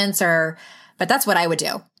clients but that's what I would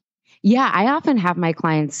do. Yeah, I often have my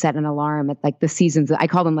clients set an alarm at like the seasons. I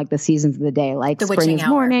call them like the seasons of the day, like the spring is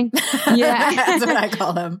morning. Yeah, that's what I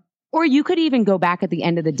call them. Or you could even go back at the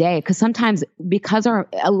end of the day, because sometimes, because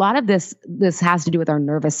a lot of this has to do with our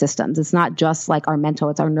nervous systems. It's not just like our mental;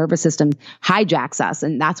 it's our nervous system hijacks us,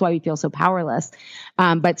 and that's why we feel so powerless.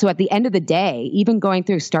 But so at the end of the day, even going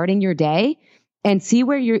through starting your day, and see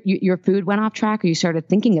where your food went off track, or you started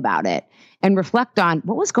thinking about it, and reflect on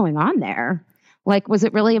what was going on there. Like, was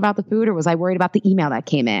it really about the food, or was I worried about the email that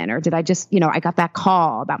came in? Or did I just, I got that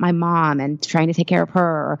call about my mom and trying to take care of her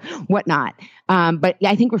or whatnot. But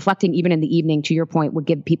I think reflecting even in the evening, to your point, would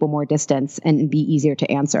give people more distance and be easier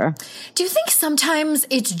to answer. Do you think sometimes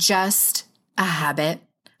it's just a habit?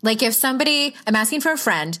 Like if somebody, I'm asking for a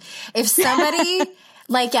friend, if somebody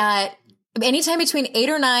like at anytime between 8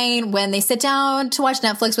 or 9, when they sit down to watch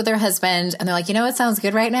Netflix with their husband and they're like, it sounds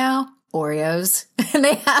good right now. Oreos and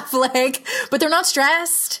they have like, but they're not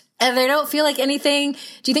stressed and they don't feel like anything.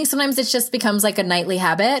 Do you think sometimes it just becomes like a nightly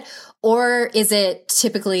habit, or is it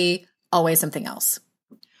typically always something else?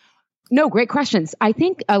 No, great questions. I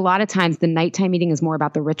think a lot of times the nighttime eating is more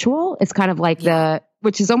about the ritual. It's kind of like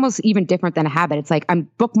which is almost even different than a habit. It's like I'm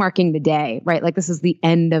bookmarking the day, right? Like this is the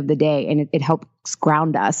end of the day and it helps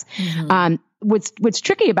ground us. Mm-hmm. What's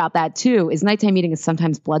tricky about that too is nighttime eating is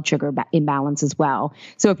sometimes blood sugar imbalance as well.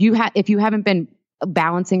 So if you haven't been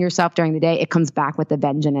balancing yourself during the day, it comes back with the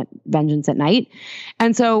vengeance at night.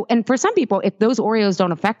 And for some people, if those Oreos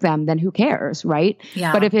don't affect them, then who cares, right?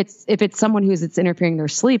 Yeah. But if it's someone it's interfering their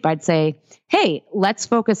sleep, I'd say, hey, let's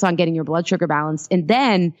focus on getting your blood sugar balanced. And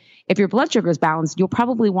then if your blood sugar is balanced, you'll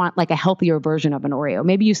probably want like a healthier version of an Oreo.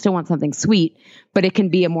 Maybe you still want something sweet, but it can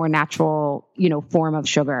be a more natural, form of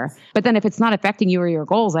sugar. But then if it's not affecting you or your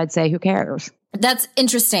goals, I'd say, who cares? That's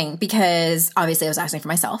interesting because obviously I was asking for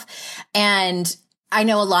myself, and I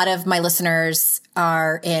know a lot of my listeners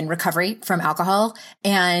are in recovery from alcohol,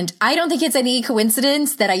 and I don't think it's any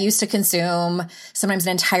coincidence that I used to consume sometimes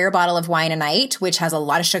an entire bottle of wine a night, which has a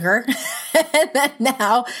lot of sugar, and then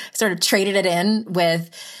now sort of traded it in with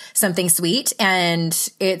something sweet. And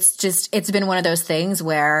it's been one of those things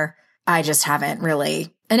where I just haven't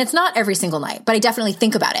really, and it's not every single night, but I definitely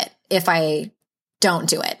think about it if I don't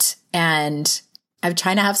do it. And I'm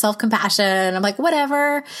trying to have self-compassion. I'm like,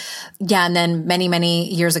 whatever. Yeah. And then many,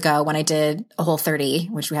 many years ago when I did a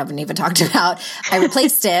Whole30, which we haven't even talked about, I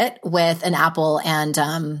replaced it with an apple and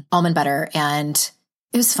almond butter, and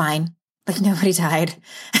it was fine. Like nobody died.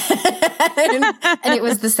 and it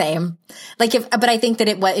was the same. But I think that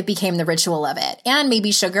it became the ritual of it, and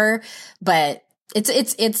maybe sugar, but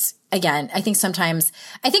it's again, I think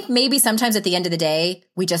maybe sometimes at the end of the day,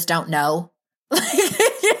 we just don't know.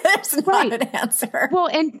 There's not an answer. Well,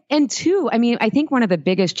 and two, I mean, I think one of the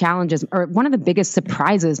biggest challenges or one of the biggest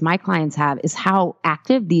surprises my clients have is how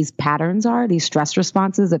active these patterns are, these stress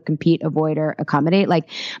responses of compete, avoid, or accommodate. Like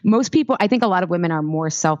most people, I think a lot of women are more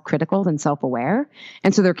self-critical than self-aware.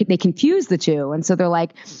 And so they confuse the two. And so they're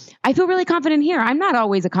like, I feel really confident here. I'm not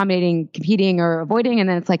always accommodating, competing, or avoiding. And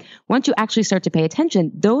then it's like, once you actually start to pay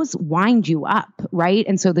attention, those wind you up, right?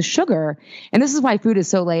 And so the sugar, and this is why food is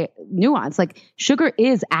so nuanced, like sugar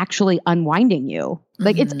is actually unwinding you.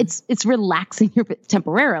 Like it's relaxing you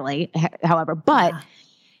temporarily, however, but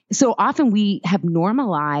so often we have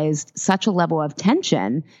normalized such a level of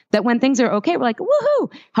tension that when things are okay, we're like,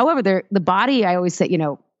 woohoo. However, the body, I always say,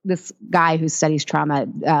 this guy who studies trauma,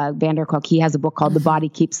 Van der Kolk, he has a book called The Body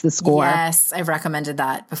Keeps the Score. Yes, I've recommended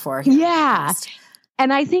that before. Yeah.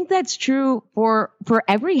 And I think that's true for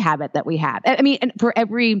every habit that we have. I mean, and for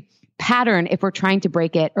every pattern, if we're trying to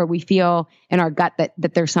break it or we feel in our gut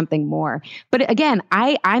that there's something more. But again,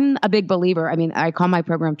 I'm a big believer. I mean, I call my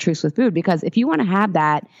program Truths with Food, because if you want to have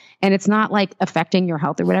that and it's not like affecting your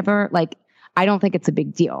health or whatever, like I don't think it's a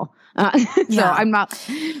big deal. So I'm not.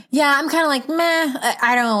 Yeah, I'm kind of like, meh.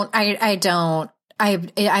 I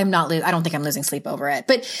don't think I'm losing sleep over it.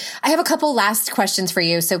 But I have a couple last questions for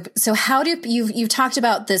you. So how do you've talked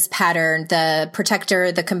about this pattern, the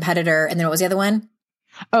protector, the competitor, and then what was the other one?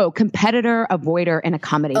 Oh, competitor, avoider, and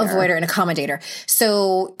accommodator. Avoider and accommodator.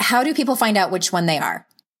 So how do people find out which one they are?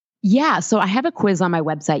 Yeah. So I have a quiz on my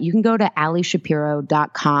website. You can go to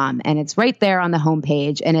alishapiro.com and it's right there on the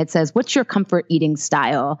homepage, and it says, what's your comfort eating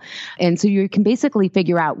style? And so you can basically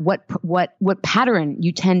figure out what pattern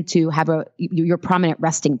you tend to have your prominent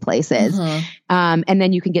resting places. Mm-hmm. And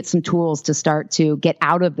then you can get some tools to start to get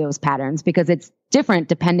out of those patterns, because it's different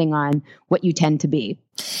depending on what you tend to be.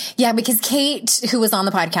 Yeah, because Kate, who was on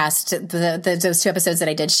the podcast, those 2 episodes that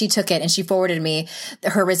I did, she took it and she forwarded me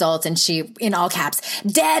her results, and she, in all caps,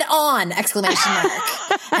 dead on, exclamation mark.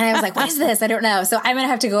 And I was like, what is this? I don't know. So I'm going to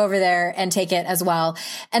have to go over there and take it as well.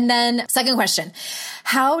 And then second question,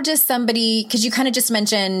 how does somebody, because you kind of just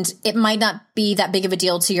mentioned it might not be that big of a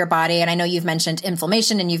deal to your body. And I know you've mentioned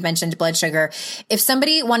inflammation and you've mentioned blood sugar. If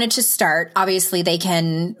somebody wanted to start, obviously they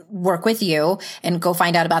can work with you and go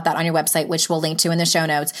find out about that on your website, which we'll link to in the show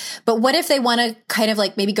notes. But what if they want to kind of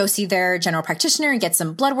like maybe go see their general practitioner and get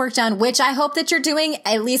some blood work done, which I hope that you're doing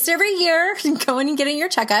at least every year, going and getting your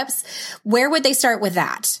checkups. Where would they start with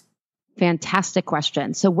that? Fantastic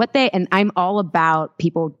question. So and I'm all about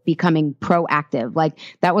people becoming proactive. Like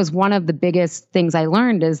that was one of the biggest things I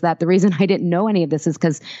learned, is that the reason I didn't know any of this is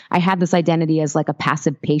because I had this identity as like a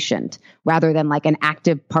passive patient rather than like an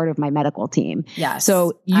active part of my medical team. Yes.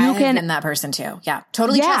 So I've been that person too. Yeah.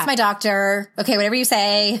 Totally trust my doctor. Okay. Whatever you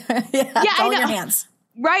say. It's all in your hands.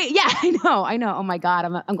 Right. Yeah, I know. Oh my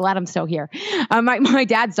God. I'm glad I'm still here. My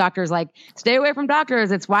dad's doctor is like, stay away from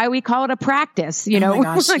doctors. It's why we call it a practice, you know? Oh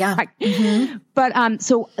my gosh, yeah. Mm-hmm. But,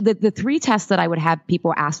 so the 3 tests that I would have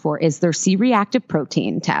people ask for is their C-reactive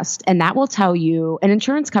protein test. And that will tell you, and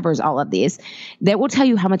insurance covers all of these, that will tell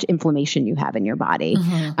you how much inflammation you have in your body.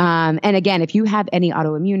 Mm-hmm. And again, if you have any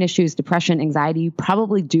autoimmune issues, depression, anxiety, you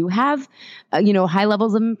probably do have, high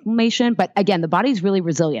levels of inflammation. But again, the body's really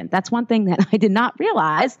resilient. That's one thing that I did not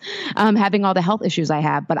realize, having all the health issues I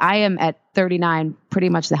have, but I am at 39, pretty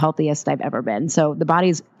much the healthiest I've ever been. So the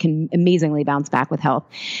bodies can amazingly bounce back with health.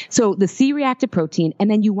 So the C-reactive protein, and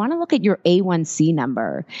then you want to look at your A1C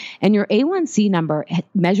number, and your A1C number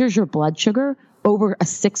measures your blood sugar over a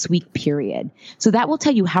 6-week period. So that will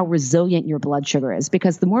tell you how resilient your blood sugar is,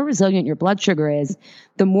 because the more resilient your blood sugar is,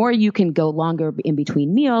 the more you can go longer in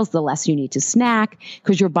between meals, the less you need to snack,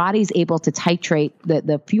 because your body's able to titrate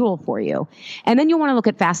the fuel for you. And then you want to look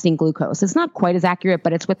at fasting glucose. It's not quite as accurate,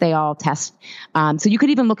 but it's what they all test. So you could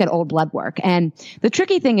even look at old blood work. And the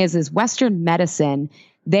tricky thing is Western medicine,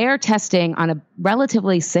 they are testing on a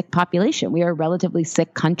relatively sick population. We are a relatively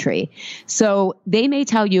sick country. So they may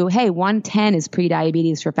tell you, hey, 110 is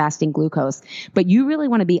prediabetes for fasting glucose, but you really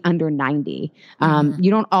want to be under 90.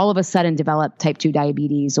 You don't all of a sudden develop type 2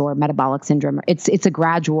 diabetes or metabolic syndrome. It's a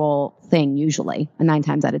gradual thing, usually 9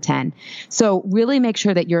 times out of 10. So really make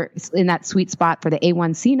sure that you're in that sweet spot for the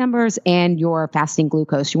A1C numbers and your fasting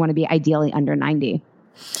glucose. You want to be ideally under 90.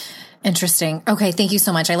 Interesting. Okay. Thank you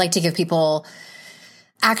so much. I like to give people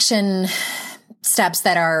action steps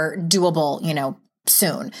that are doable,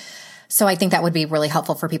 soon. So I think that would be really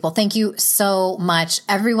helpful for people. Thank you so much.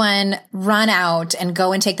 Everyone, run out and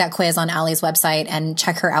go and take that quiz on Allie's website and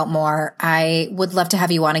check her out more. I would love to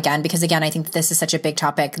have you on again, because again, I think this is such a big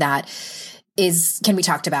topic that can be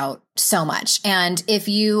talked about so much. And if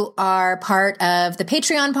you are part of the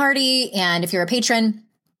Patreon party, and if you're a patron,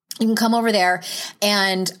 you can come over there,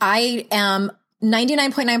 and I am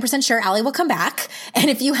 99.9% sure Allie will come back. And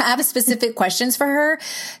if you have specific questions for her,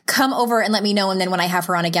 come over and let me know. And then when I have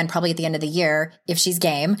her on again, probably at the end of the year, if she's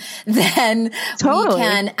game, then we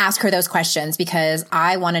can ask her those questions, because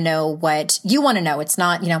I want to know what you want to know. It's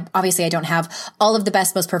not, obviously I don't have all of the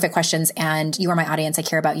best, most perfect questions, and you are my audience. I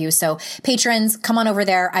care about you. So patrons, come on over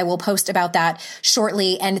there. I will post about that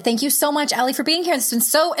shortly. And thank you so much, Allie, for being here. It's been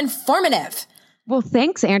so informative. Well,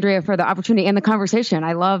 thanks, Andrea, for the opportunity and the conversation.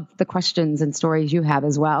 I love the questions and stories you have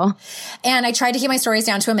as well. And I tried to keep my stories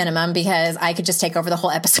down to a minimum, because I could just take over the whole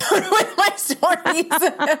episode with my stories.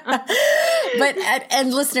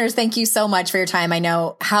 And listeners, thank you so much for your time. I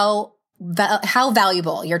know how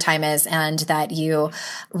valuable your time is, and that you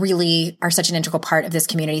really are such an integral part of this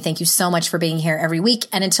community. Thank you so much for being here every week.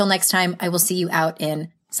 And until next time, I will see you out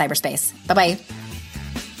in cyberspace. Bye-bye.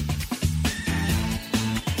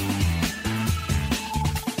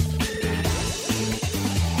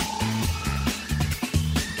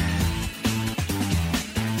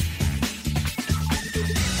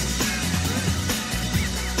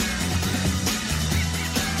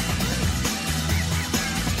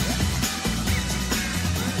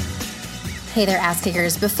 Hey there, ass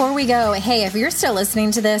kickers. Before we go, hey, if you're still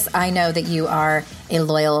listening to this, I know that you are a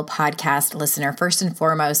loyal podcast listener. First and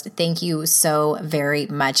foremost, thank you so very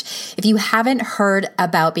much. If you haven't heard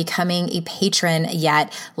about becoming a patron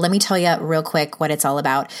yet, let me tell you real quick what it's all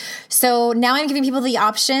about. So now I'm giving people the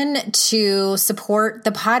option to support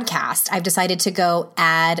the podcast. I've decided to go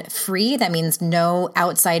ad free. That means no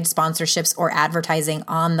outside sponsorships or advertising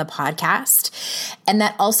on the podcast. And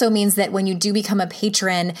that also means that when you do become a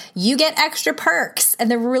patron, you get extra perks. And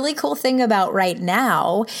the really cool thing about right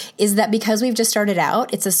now is that because we've just started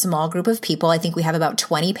out, it's a small group of people. I think we have about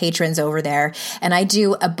 20 patrons over there. And I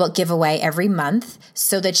do a book giveaway every month.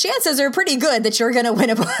 So the chances are pretty good that you're going to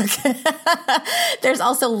win a book. There's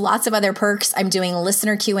also lots of other perks. I'm doing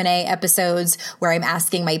listener Q&A episodes where I'm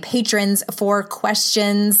asking my patrons for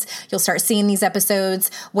questions. You'll start seeing these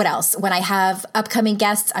episodes. What else? When I have upcoming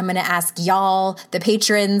guests, I'm going to ask y'all, the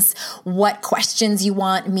patrons, what questions you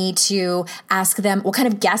want me to ask them. What kind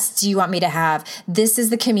of guests do you want me to have? This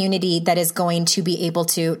is the community that is going to be able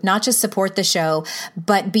to not just support the show,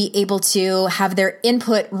 but be able to have their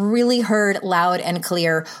input really heard loud and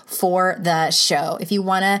clear for the show. If you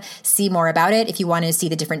want to see more about it, if you want to see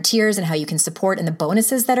the different tiers and how you can support and the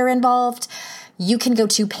bonuses that are involved, you can go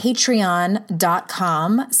to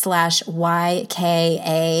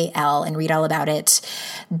patreon.com/YKAL and read all about it.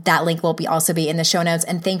 That link will also be in the show notes.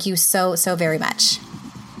 And thank you so, so very much.